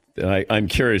that I'm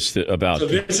curious about. So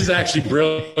this is actually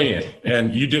brilliant,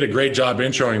 and you did a great job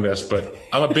introing this, but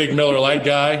I'm a big Miller Lite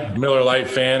guy, Miller Lite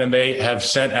fan, and they have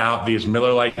sent out these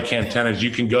Miller Lite Cantennas.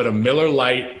 You can go to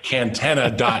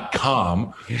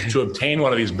MillerLiteCantenna.com to obtain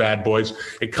one of these bad boys.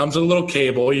 It comes with a little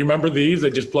cable. You remember these? They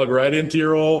just plug right into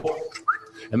your old,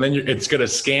 and then it's going to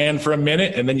scan for a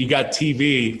minute, and then you got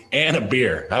TV and a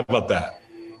beer. How about that?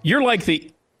 You're like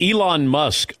the Elon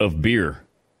Musk of beer.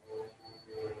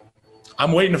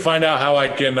 I'm waiting to find out how I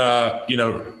can,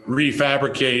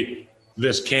 refabricate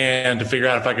this can to figure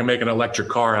out if I can make an electric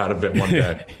car out of it one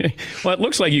day. Well, it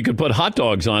looks like you could put hot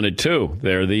dogs on it too.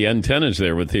 There, the antennas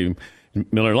there with the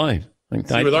Miller Lite.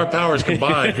 See, with our powers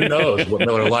combined, who knows what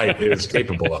Miller Lite is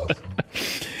capable of.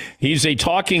 He's a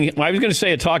talking, I was going to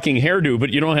say a talking hairdo,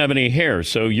 but you don't have any hair,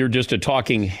 so you're just a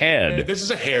talking head. This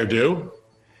is a hairdo.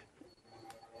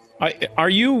 Are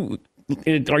you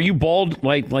bald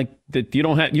like that? You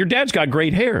don't have, your dad's got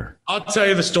great hair. I'll tell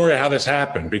you the story of how this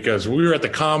happened, because we were at the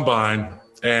combine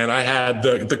and I had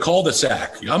the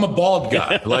cul-de-sac. I'm a bald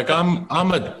guy. Like I'm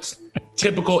a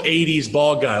typical 80s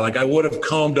bald guy. Like I would have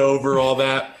combed over all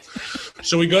that.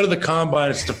 So we go to the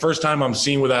combine. It's the first time I'm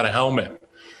seen without a helmet.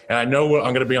 And I know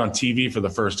I'm going to be on TV for the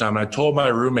first time. And I told my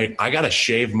roommate, I got to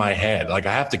shave my head. Like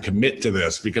I have to commit to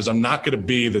this because I'm not going to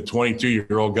be the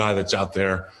 22-year-old guy that's out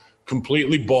there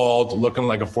completely bald, looking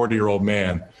like a 40-year-old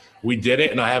man. We did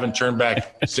it, and I haven't turned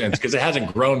back since because it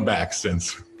hasn't grown back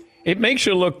since. It makes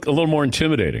you look a little more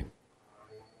intimidating.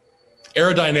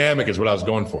 Aerodynamic is what I was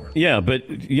going for. Yeah,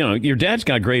 but, your dad's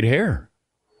got great hair.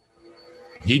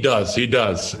 He does.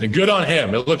 And good on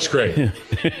him. It looks great.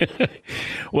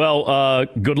 Well,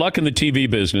 good luck in the TV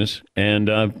business. And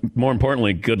more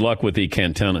importantly, good luck with the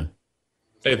Cantena.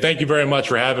 Hey, thank you very much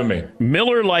for having me.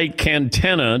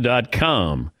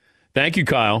 MillerLightCantena.com. Thank you,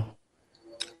 Kyle.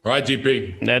 All right,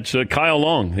 GP. That's Kyle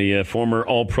Long, the former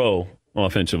All-Pro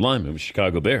offensive lineman with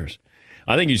Chicago Bears.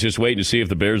 I think he's just waiting to see if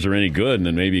the Bears are any good, and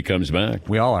then maybe he comes back.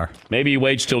 We all are. Maybe he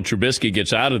waits till Trubisky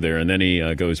gets out of there, and then he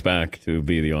goes back to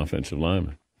be the offensive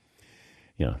lineman.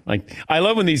 Yeah, I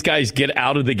love when these guys get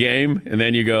out of the game, and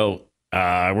then you go,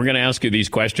 we're going to ask you these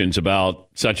questions about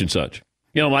such and such.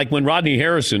 Like when Rodney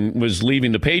Harrison was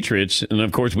leaving the Patriots, and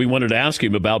of course we wanted to ask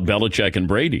him about Belichick and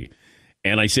Brady.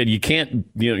 And I said, you can't,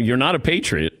 you're not a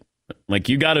Patriot. Like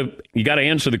you got to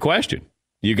answer the question.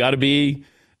 You have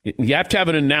to have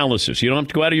an analysis. You don't have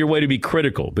to go out of your way to be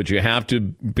critical, but you have to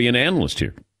be an analyst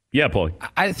here. Yeah, Paul.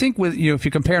 I think if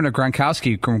you compare him to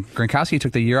Gronkowski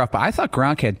took the year off, but I thought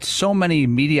Gronk had so many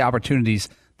media opportunities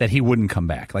that he wouldn't come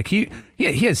back. Like he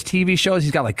has TV shows.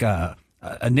 He's got like a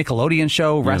Nickelodeon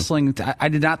show, wrestling. Yeah. I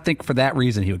did not think for that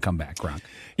reason he would come back, Gronk.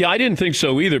 Yeah, I didn't think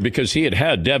so either because he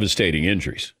had devastating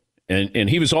injuries. And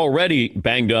he was already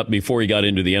banged up before he got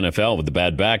into the NFL with the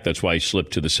bad back. That's why he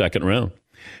slipped to the second round.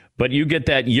 But you get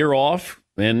that year off,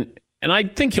 and I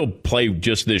think he'll play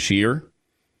just this year,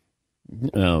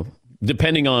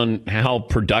 depending on how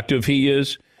productive he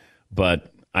is. But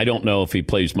I don't know if he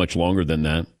plays much longer than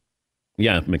that.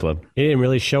 Yeah, McLeod. He didn't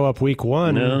really show up week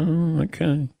one. No,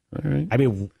 okay. All right. I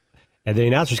mean, and the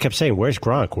announcers kept saying, where's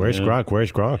Gronk? Where's Gronk?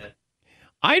 Where's Gronk?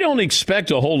 I don't expect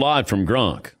a whole lot from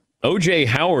Gronk. O.J.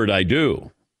 Howard, I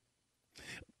do.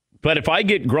 But if I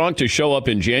get Gronk to show up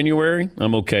in January,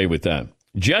 I'm okay with that.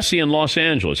 Jesse in Los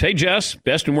Angeles. Hey, Jess,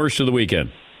 best and worst of the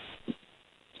weekend.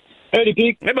 Hey,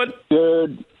 Pete. Hey, bud.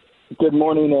 Good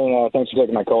morning, and thanks for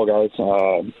taking my call, guys.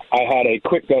 I had a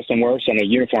quick best and worst and a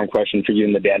uniform question for you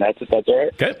and the Danettes, if that's all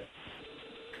right. Okay.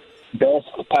 Best,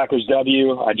 Packers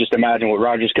W. I just imagine what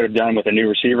Rodgers could have done with a new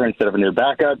receiver instead of a new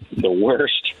backup. The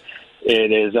worst,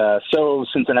 it is so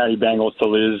Cincinnati Bengals to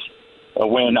lose a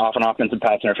win off an offensive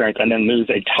pass interference and then lose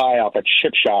a tie off a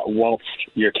chip shot whilst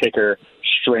your kicker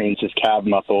strains his calf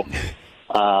muscle.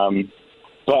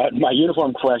 But my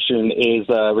uniform question is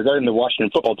regarding the Washington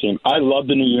football team. I love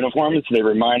the new uniforms. They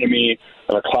reminded me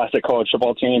of a classic college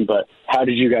football team, but how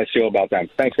did you guys feel about them?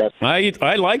 Thanks, guys.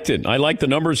 I liked it. I liked the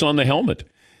numbers on the helmet.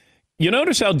 You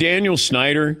notice how Daniel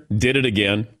Snyder did it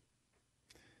again?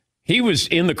 He was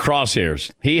in the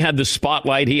crosshairs. He had the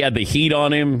spotlight. He had the heat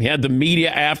on him. He had the media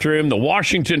after him. The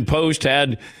Washington Post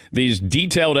had these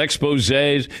detailed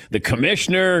exposés. The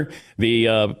commissioner, the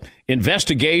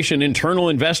internal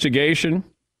investigation.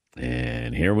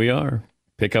 And here we are.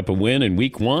 Pick up a win in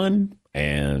week one.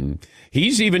 And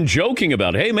he's even joking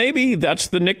about, hey, maybe that's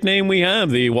the nickname we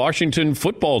have, the Washington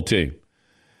football team.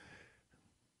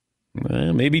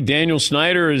 Well, maybe Daniel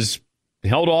Snyder is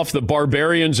held off the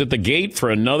Barbarians at the gate for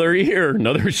another year,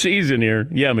 another season here.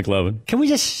 Yeah, McLevin. Can we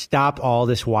just stop all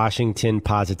this Washington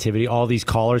positivity, all these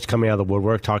callers coming out of the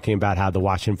woodwork talking about how the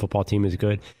Washington football team is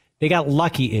good? They got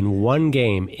lucky in one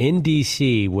game in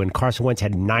D.C. when Carson Wentz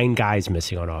had 9 guys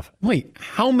missing on offense. Wait,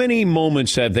 how many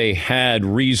moments have they had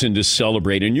reason to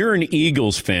celebrate? And you're an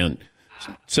Eagles fan,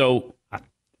 so...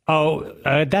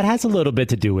 that has a little bit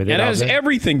to do with it. It has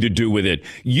everything to do with it.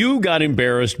 You got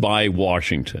embarrassed by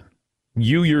Washington.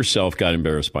 You yourself got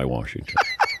embarrassed by Washington.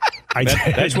 I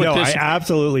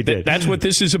absolutely did. That's what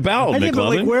this is about, McLovin. But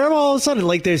like, where all of a sudden,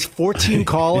 like, there's 14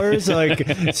 callers, like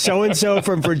so-and-so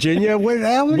from Virginia.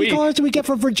 How many callers do we get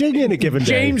from Virginia in a given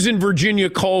day? James in Virginia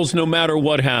calls no matter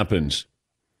what happens.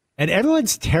 And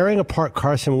everyone's tearing apart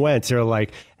Carson Wentz. They're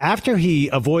like, after he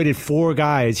avoided 4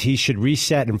 guys, he should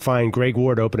reset and find Greg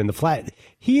Ward open in the flat.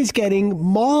 He is getting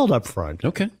mauled up front.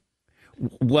 Okay.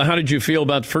 Well, how did you feel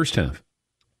about the first half?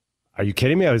 Are you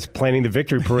kidding me? I was planning the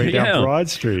victory parade down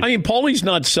Broad Street. I mean, Paulie's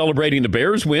not celebrating the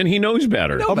Bears win. He knows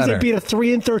better. No, but they beat a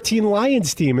 3-13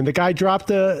 Lions team, and the guy dropped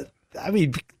the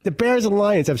Bears and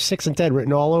Lions have 6-10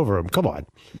 written all over them. Come on.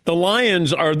 The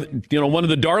Lions are, one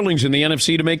of the darlings in the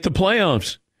NFC to make the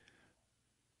playoffs.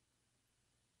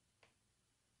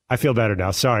 I feel better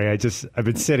now. Sorry, I've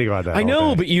been sitting on that. I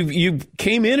know, but you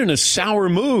came in a sour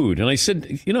mood, and I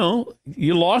said,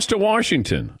 you lost to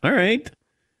Washington. All right,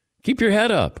 keep your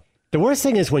head up. The worst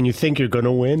thing is when you think you're going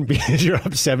to win because you're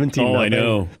up 17. Oh, I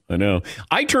know.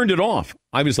 I turned it off.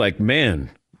 I was like,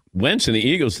 man, Wentz and the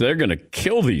Eagles, they're going to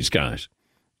kill these guys.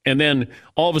 And then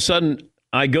all of a sudden,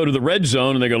 I go to the red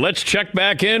zone, and they go, let's check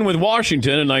back in with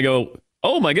Washington. And I go,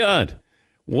 oh, my God,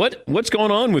 what's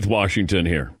going on with Washington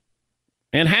here?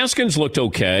 And Haskins looked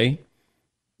okay,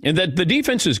 and that the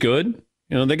defense is good.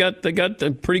 They got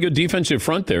a pretty good defensive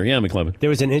front there. Yeah, McLevin. There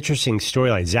was an interesting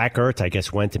storyline. Zach Ertz, I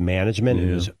guess, went to management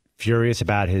and was furious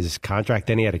about his contract.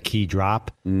 Then he had a key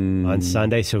drop on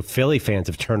Sunday. So Philly fans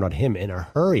have turned on him in a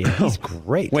hurry. And he's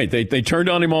great. Wait, they turned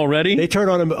on him already? They turned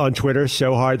on him on Twitter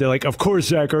so hard. They're like, of course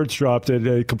Zach Ertz dropped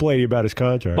it, complaining about his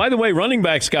contract. By the way, running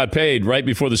backs got paid right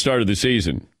before the start of the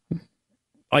season.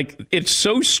 Like, it's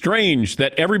so strange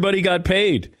that everybody got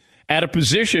paid at a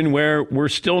position where we're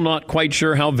still not quite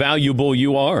sure how valuable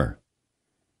you are.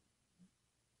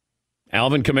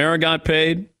 Alvin Kamara got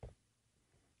paid.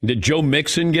 Did Joe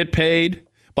Mixon get paid?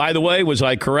 By the way, was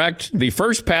I correct? The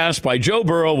first pass by Joe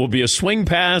Burrow will be a swing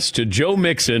pass to Joe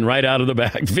Mixon right out of the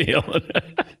backfield.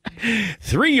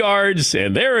 3 yards,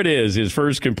 and there it is, his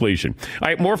first completion. All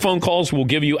right, more phone calls. We'll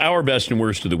give you our best and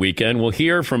worst of the weekend. We'll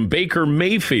hear from Baker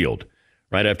Mayfield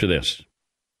right after this.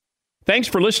 Thanks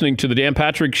for listening to the Dan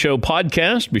Patrick Show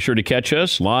podcast. Be sure to catch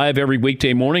us live every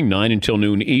weekday morning, 9 until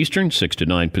noon Eastern, 6 to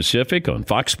 9 Pacific on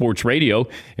Fox Sports Radio.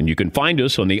 And you can find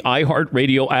us on the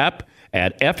iHeartRadio app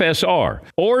at FSR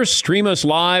or stream us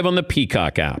live on the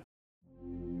Peacock app.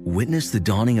 Witness the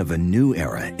dawning of a new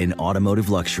era in automotive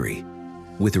luxury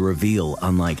with a reveal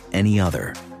unlike any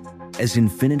other as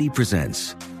Infiniti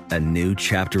presents a new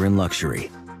chapter in luxury.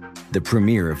 The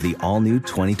premiere of the all-new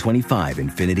 2025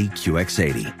 Infiniti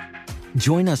QX80.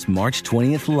 Join us March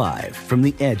 20th live from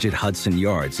the Edge at Hudson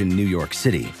Yards in New York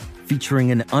City,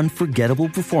 featuring an unforgettable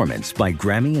performance by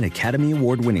Grammy and Academy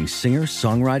Award-winning singer,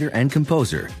 songwriter, and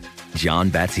composer, Jon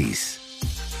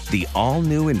Batiste. The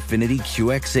all-new Infiniti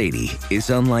QX80 is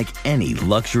unlike any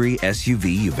luxury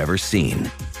SUV you've ever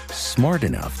seen. Smart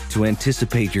enough to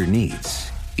anticipate your needs,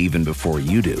 even before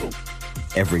you do.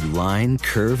 Every line,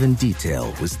 curve, and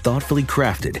detail was thoughtfully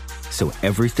crafted so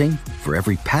everything for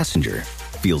every passenger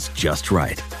feels just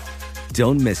right.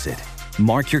 Don't miss it.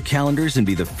 Mark your calendars and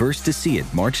be the first to see it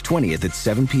March 20th at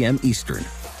 7 p.m. Eastern,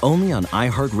 only on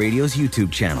iHeartRadio's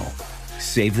YouTube channel.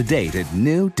 Save the date at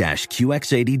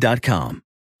new-QX80.com.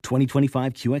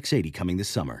 2025 QX80 coming this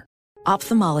summer.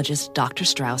 Ophthalmologist Dr.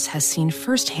 Strauss has seen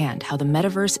firsthand how the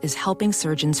metaverse is helping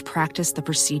surgeons practice the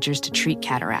procedures to treat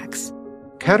cataracts.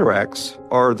 Cataracts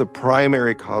are the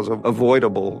primary cause of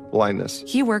avoidable blindness.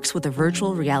 He works with a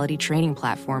virtual reality training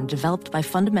platform developed by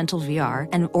Fundamental VR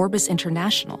and Orbis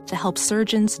International to help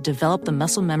surgeons develop the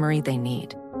muscle memory they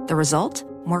need. The result?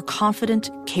 More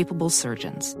confident, capable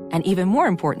surgeons. And even more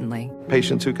importantly,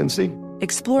 patients who can see.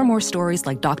 Explore more stories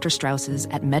like Dr. Strauss's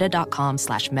at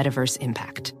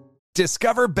meta.com/metaverseimpact.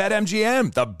 Discover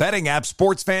BetMGM, the betting app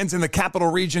sports fans in the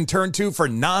capital region turn to for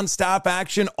nonstop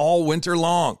action all winter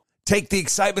long. Take the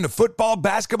excitement of football,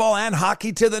 basketball, and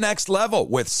hockey to the next level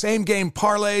with same-game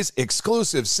parlays,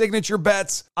 exclusive signature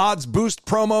bets, odds boost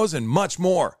promos, and much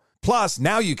more. Plus,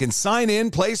 now you can sign in,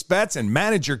 place bets, and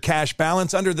manage your cash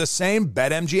balance under the same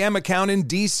BetMGM account in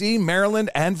D.C.,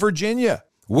 Maryland, and Virginia.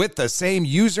 With the same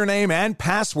username and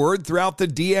password throughout the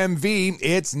DMV,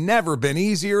 it's never been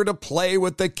easier to play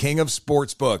with the king of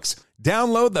sportsbooks.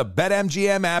 Download the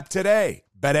BetMGM app today.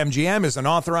 BetMGM is an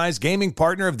authorized gaming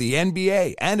partner of the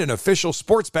NBA and an official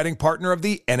sports betting partner of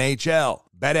the NHL.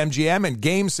 BetMGM and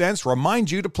GameSense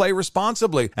remind you to play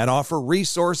responsibly and offer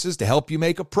resources to help you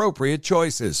make appropriate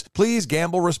choices. Please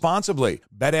gamble responsibly.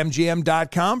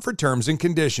 BetMGM.com for terms and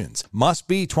conditions. Must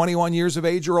be 21 years of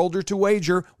age or older to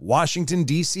wager. Washington,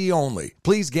 D.C. only.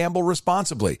 Please gamble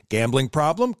responsibly. Gambling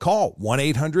problem? Call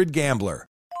 1-800-GAMBLER.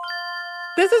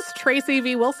 This is Tracy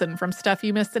V. Wilson from Stuff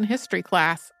You Missed in History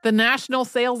Class. The national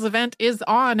sales event is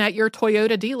on at your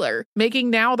Toyota dealer, making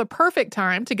now the perfect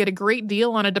time to get a great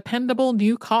deal on a dependable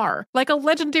new car. Like a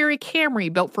legendary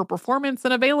Camry built for performance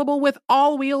and available with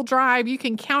all-wheel drive, you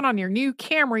can count on your new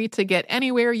Camry to get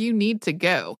anywhere you need to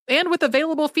go. And with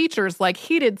available features like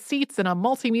heated seats and a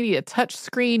multimedia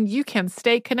touchscreen, you can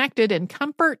stay connected in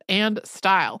comfort and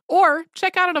style. Or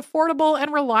check out an affordable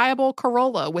and reliable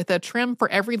Corolla with a trim for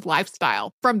every lifestyle.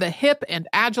 From the hip and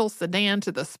agile sedan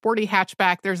to the sporty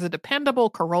hatchback, there's a dependable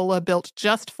Corolla built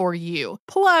just for you.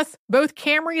 Plus, both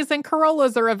Camrys and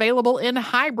Corollas are available in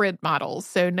hybrid models,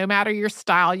 so no matter your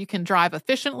style, you can drive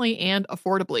efficiently and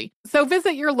affordably. So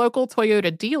visit your local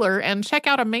Toyota dealer and check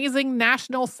out amazing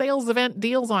national sales event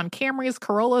deals on Camrys,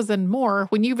 Corollas, and more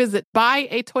when you visit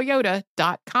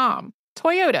buyatoyota.com.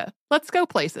 Toyota, let's go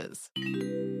places.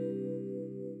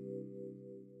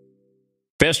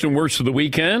 Best and worst of the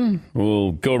weekend.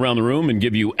 We'll go around the room and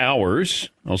give you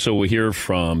ours. Also, we'll hear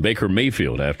from Baker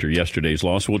Mayfield after yesterday's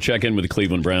loss. We'll check in with the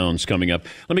Cleveland Browns coming up.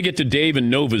 Let me get to Dave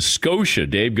in Nova Scotia.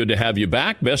 Dave, good to have you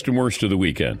back. Best and worst of the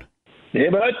weekend. Hey,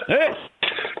 bud. Hey.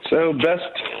 So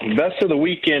best of the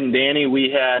weekend, Danny,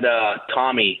 we had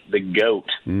Tommy, the GOAT,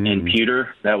 in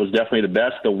Pewter. That was definitely the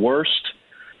best. The worst,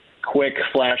 quick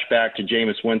flashback to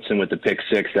Jameis Winston with the pick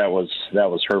six. That was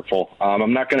hurtful.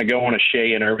 I'm not going to go on a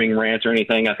Shea and Irving rant or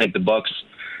anything. I think the Bucs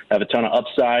have a ton of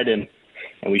upside, and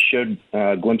we showed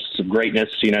glimpses of greatness,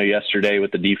 yesterday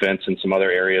with the defense and some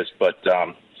other areas. But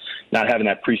not having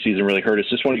that preseason really hurt us.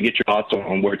 Just wanted to get your thoughts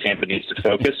on where Tampa needs to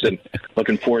focus, and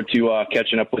looking forward to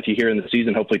catching up with you here in the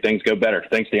season. Hopefully things go better.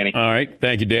 Thanks, Danny. All right.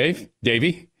 Thank you, Dave.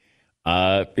 Davey?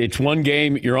 It's one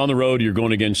game. You're on the road. You're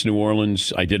going against New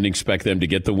Orleans. I didn't expect them to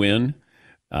get the win.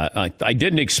 I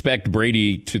didn't expect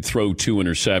Brady to throw 2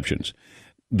 interceptions.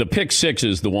 The pick six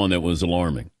is the one that was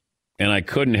alarming. And I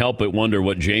couldn't help but wonder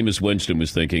what Jameis Winston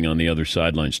was thinking on the other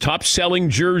sidelines. Top selling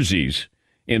jerseys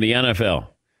in the NFL.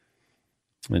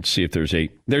 Let's see if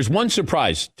there's one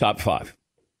surprise, top 5.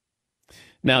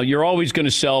 Now, you're always going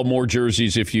to sell more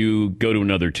jerseys if you go to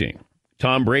another team.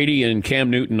 Tom Brady and Cam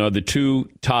Newton are the 2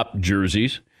 top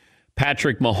jerseys.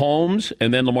 Patrick Mahomes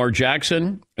and then Lamar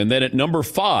Jackson. And then at number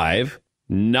 5,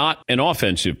 not an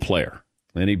offensive player.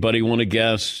 Anybody want to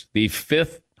guess the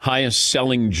 5th highest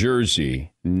selling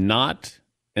jersey, not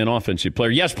an offensive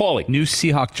player? Yes, Paulie. New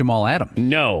Seahawk Jamal Adams.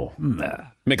 No.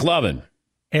 McLovin.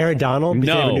 Aaron Donald? No.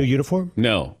 Does he have a new uniform?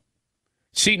 No.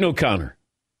 Seton O'Connor.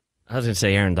 I was going to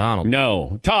say Aaron Donald.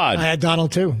 No. Todd. I had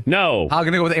Donald, too. No. I'm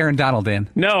going to go with Aaron Donald, Dan.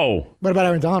 No. What about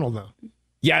Aaron Donald, though?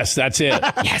 Yes, that's it.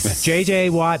 Yes. J.J.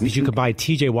 Watt, because you could buy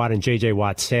T.J. Watt and J.J.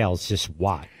 Watt sales, just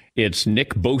Watt. It's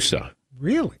Nick Bosa.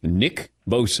 Really? Nick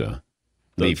Bosa.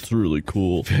 That's really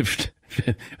cool.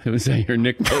 Was that your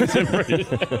Nick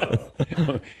Bosa?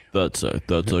 That's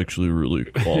actually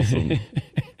really awesome.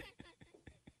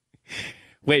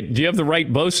 Wait, do you have the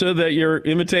right Bosa that you're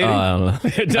imitating? I don't know.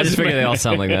 I just figured they all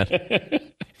sound like that.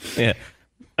 Yeah.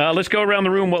 Let's go around the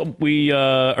room. What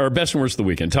our best and worst of the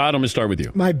weekend. Todd, I'm going to start with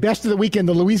you. My best of the weekend,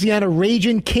 the Louisiana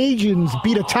Ragin' Cajuns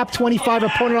beat a top 25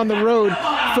 opponent on the road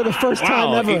for the first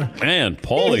time ever. Man,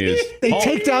 Paulie is... They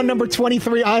take down number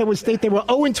 23, Iowa State. They were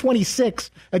 0-26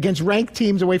 against ranked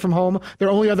teams away from home. Their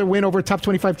only other win over a top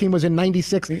 25 team was in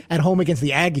 96 at home against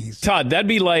the Aggies. Todd, that'd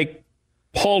be like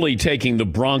Paulie taking the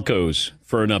Broncos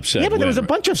for an upset. Yeah, but there was a win.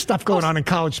 bunch of stuff going on in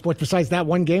college sports besides that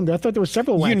one game. I thought there were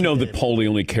several. You know that Paulie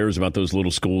only cares about those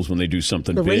little schools when they do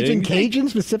something the big. Raging Cajun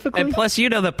specifically. And plus, you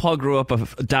know that Paul grew up a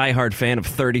diehard fan of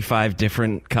 35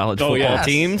 different college football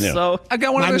teams. Yeah. So I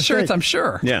got one of those shirts, I'm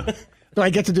sure. Yeah. Do I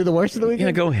get to do the worst of the weekend?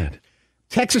 Yeah, go ahead.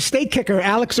 Texas State kicker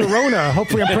Alex Arona.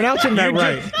 Hopefully, I'm pronouncing that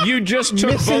right. You just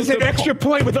took misses both an extra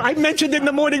point. I mentioned it in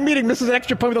the morning meeting. Misses an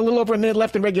extra point with a little over a minute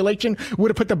left in regulation. Would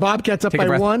have put the Bobcats up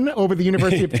by 1 over the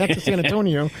University of Texas San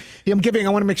Antonio. I want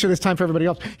to make sure there's time for everybody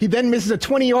else. He then misses a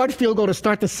 20-yard field goal to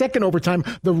start the second overtime.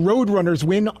 The Roadrunners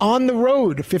win on the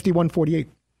road, 51-48.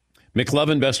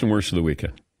 McLovin, best and worst of the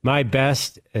weekend. My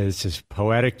best is just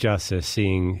poetic justice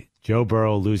seeing Joe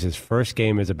Burrow lose his first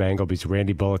game as a Bengal because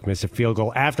Randy Bullock missed a field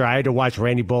goal after I had to watch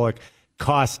Randy Bullock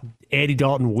cost Andy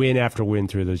Dalton win after win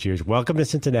through those years. Welcome to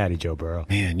Cincinnati, Joe Burrow.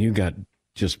 Man, you got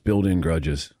just built-in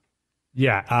grudges.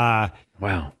 Yeah.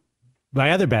 Wow. My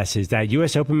other best is that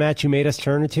U.S. Open match you made us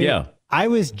turn into. Yeah. I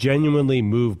was genuinely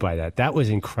moved by that. That was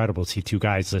incredible to see 2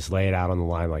 guys just lay it out on the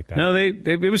line like that. No,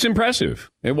 it was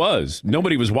impressive. It was.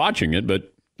 Nobody was watching it,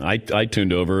 but I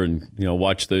tuned over and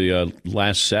watched the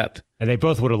last set. And they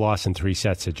both would have lost in 3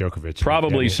 sets to Djokovic.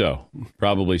 Probably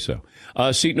so.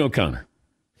 Seton O'Connor.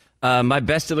 My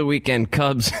best of the weekend,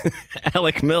 Cubs.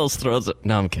 Alec Mills throws it.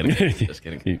 No, I'm kidding. Just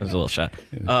kidding. It was a little shot.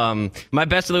 My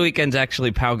best of the weekend is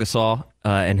actually Pau Gasol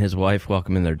and his wife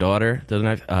welcoming their daughter.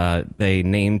 They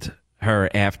named her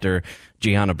after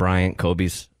Gianna Bryant,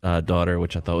 Kobe's daughter,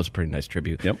 which I thought was a pretty nice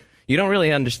tribute. Yep. You don't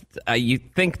really understand. You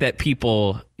think that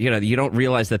people, you don't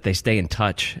realize that they stay in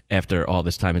touch after all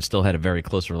this time and still had a very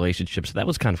close relationship. So that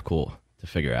was kind of cool to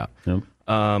figure out. Yep.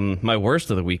 My worst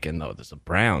of the weekend, though, is the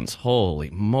Browns. Holy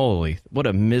moly. What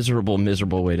a miserable,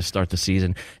 miserable way to start the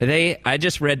season. I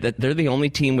just read that they're the only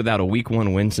team without a week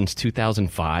 1 win since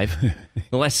 2005.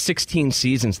 The last 16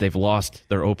 seasons, they've lost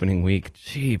their opening week.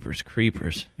 Jeepers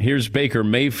creepers. Here's Baker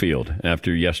Mayfield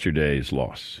after yesterday's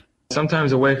loss.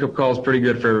 Sometimes a wake-up call is pretty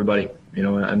good for everybody.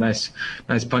 A nice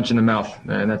punch in the mouth,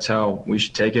 and that's how we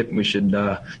should take it. We should,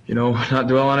 not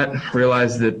dwell on it.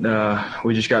 Realize that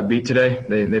we just got beat today.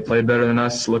 They played better than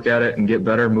us. Look at it and get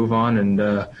better, move on, and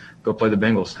go play the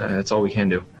Bengals. That's all we can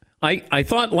do. I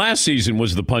thought last season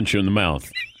was the punch in the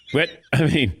mouth. But,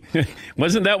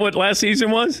 wasn't that what last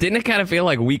season was? Didn't it kind of feel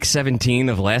like week 17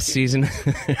 of last season?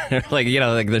 like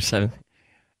there's 7.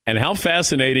 And how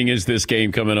fascinating is this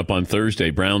game coming up on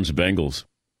Thursday, Browns-Bengals?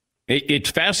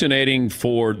 It's fascinating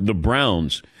for the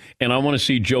Browns, and I want to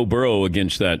see Joe Burrow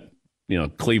against that,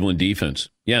 Cleveland defense.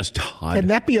 Yes, Todd. Can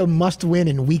that be a must-win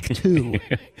in week 2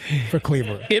 for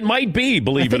Cleveland? It might be,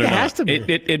 believe it or not. It has to be.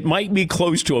 It might be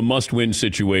close to a must-win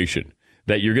situation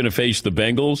that you're going to face the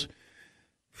Bengals.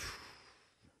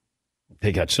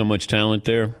 They got so much talent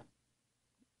there.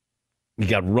 You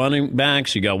got running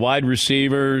backs, you got wide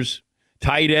receivers,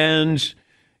 tight ends.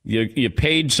 You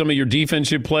paid some of your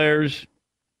defensive players.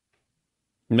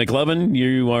 McLevin,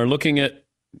 you are looking at...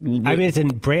 it's a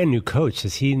brand new coach.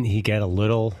 Does he get a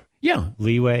little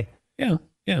leeway? Yeah.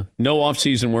 No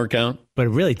offseason workout. But it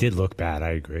really did look bad,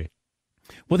 I agree.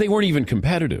 Well, they weren't even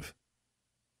competitive.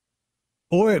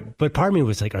 But part of me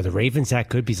was like, are the Ravens that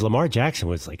good? Because Lamar Jackson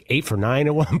was like 8 for 9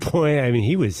 at one point.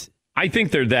 He was... I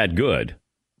think they're that good.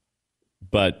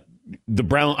 But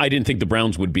I didn't think the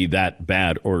Browns would be that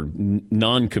bad or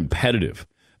non-competitive.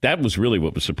 That was really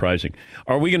what was surprising.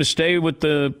 Are we going to stay with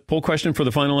the poll question for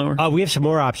the final hour? We have some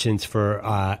more options for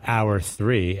hour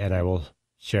 3, and I will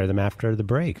share them after the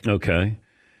break. Okay.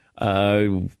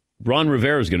 Ron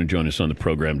Rivera is going to join us on the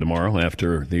program tomorrow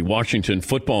after the Washington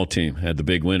football team had the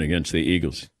big win against the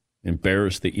Eagles.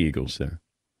 Embarrassed the Eagles there.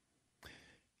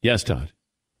 Yes, Todd.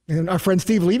 And our friend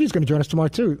Steve Levy is going to join us tomorrow,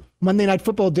 too. Monday Night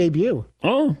Football debut.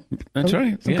 Oh, that's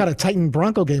right. Some kind of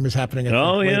Titan-Bronco game is happening.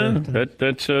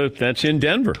 That's in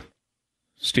Denver.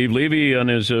 Steve Levy on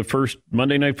his first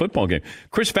Monday Night Football game.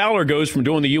 Chris Fowler goes from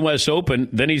doing the U.S. Open,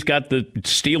 then he's got the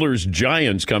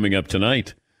Steelers-Giants coming up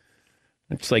tonight.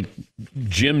 It's like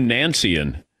Jim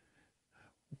Nancian.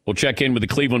 We'll check in with the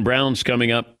Cleveland Browns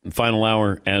coming up in final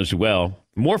hour as well.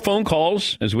 More phone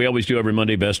calls, as we always do every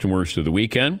Monday, best and worst of the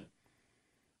weekend.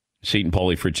 Seton,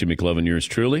 Paulie, Fritzy, McLevin, yours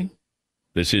truly.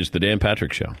 This is the Dan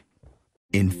Patrick Show.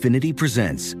 Infiniti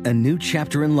presents a new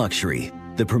chapter in luxury,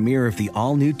 the premiere of the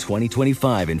all-new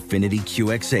 2025 Infiniti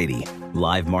QX80,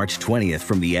 live March 20th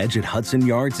from the Edge at Hudson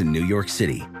Yards in New York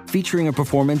City, featuring a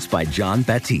performance by John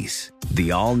Batiste.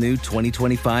 The all-new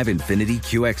 2025 Infiniti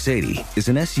QX80 is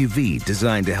an SUV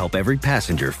designed to help every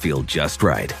passenger feel just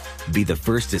right. Be the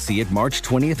first to see it March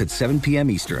 20th at 7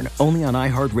 p.m. Eastern, only on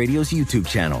iHeartRadio's YouTube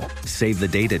channel. Save the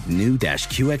date at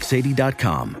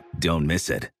new-QX80.com. Don't miss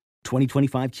it.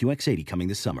 2025 QX80 coming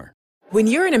this summer. When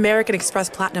you're an American Express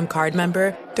Platinum Card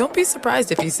member, don't be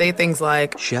surprised if you say things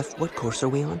like, Chef, what course are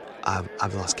we on?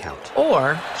 I've lost count.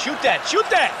 Or, Shoot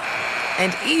that!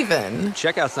 And even,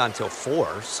 Checkout's not until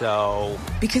 4, so...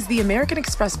 Because the American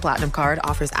Express Platinum Card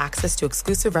offers access to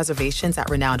exclusive reservations at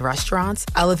renowned restaurants,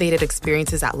 elevated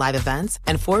experiences at live events,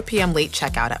 and 4 p.m. late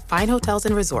checkout at fine hotels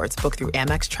and resorts booked through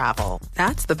Amex Travel.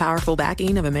 That's the powerful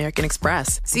backing of American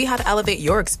Express. See how to elevate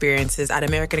your experiences at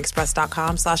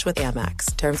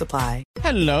americanexpress.com/withAmex. Terms apply.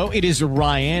 Hello, it is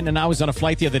Ryan, and I was on a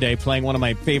flight the other day playing one of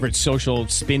my favorite social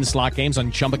spin slot games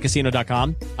on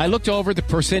ChumbaCasino.com. I looked over at the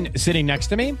person sitting next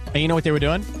to me, and you know what they were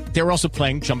doing? They were also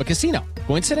playing Chumba Casino.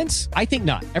 Coincidence? I think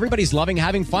not. Everybody's loving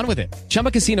having fun with it.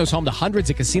 Chumba Casino is home to hundreds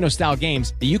of casino-style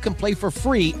games that you can play for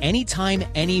free anytime,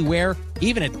 anywhere,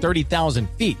 even at 30,000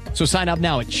 feet. So sign up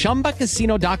now at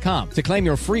ChumbaCasino.com to claim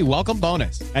your free welcome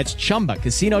bonus. That's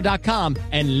ChumbaCasino.com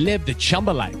and live the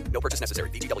Chumba life. No purchase necessary.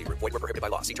 VGW. Void where prohibited by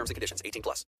law. See terms and conditions.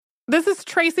 18+. This is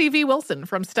Tracy V. Wilson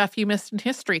from Stuff You Missed in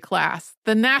History class.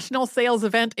 The national sales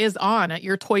event is on at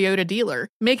your Toyota dealer,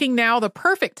 making now the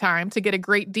perfect time to get a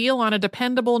great deal on a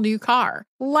dependable new car.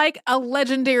 Like a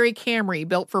legendary Camry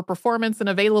built for performance and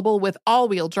available with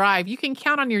all-wheel drive, you can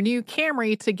count on your new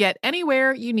Camry to get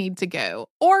anywhere you need to go.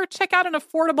 Or check out an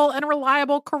affordable and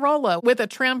reliable Corolla with a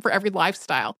trim for every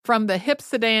lifestyle. From the hip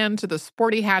sedan to the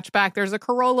sporty hatchback, there's a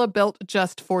Corolla built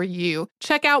just for you.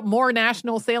 Check out more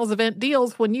national sales event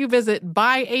deals when you visit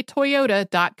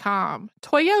buyatoyota.com.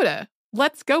 Toyota,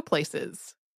 let's go places.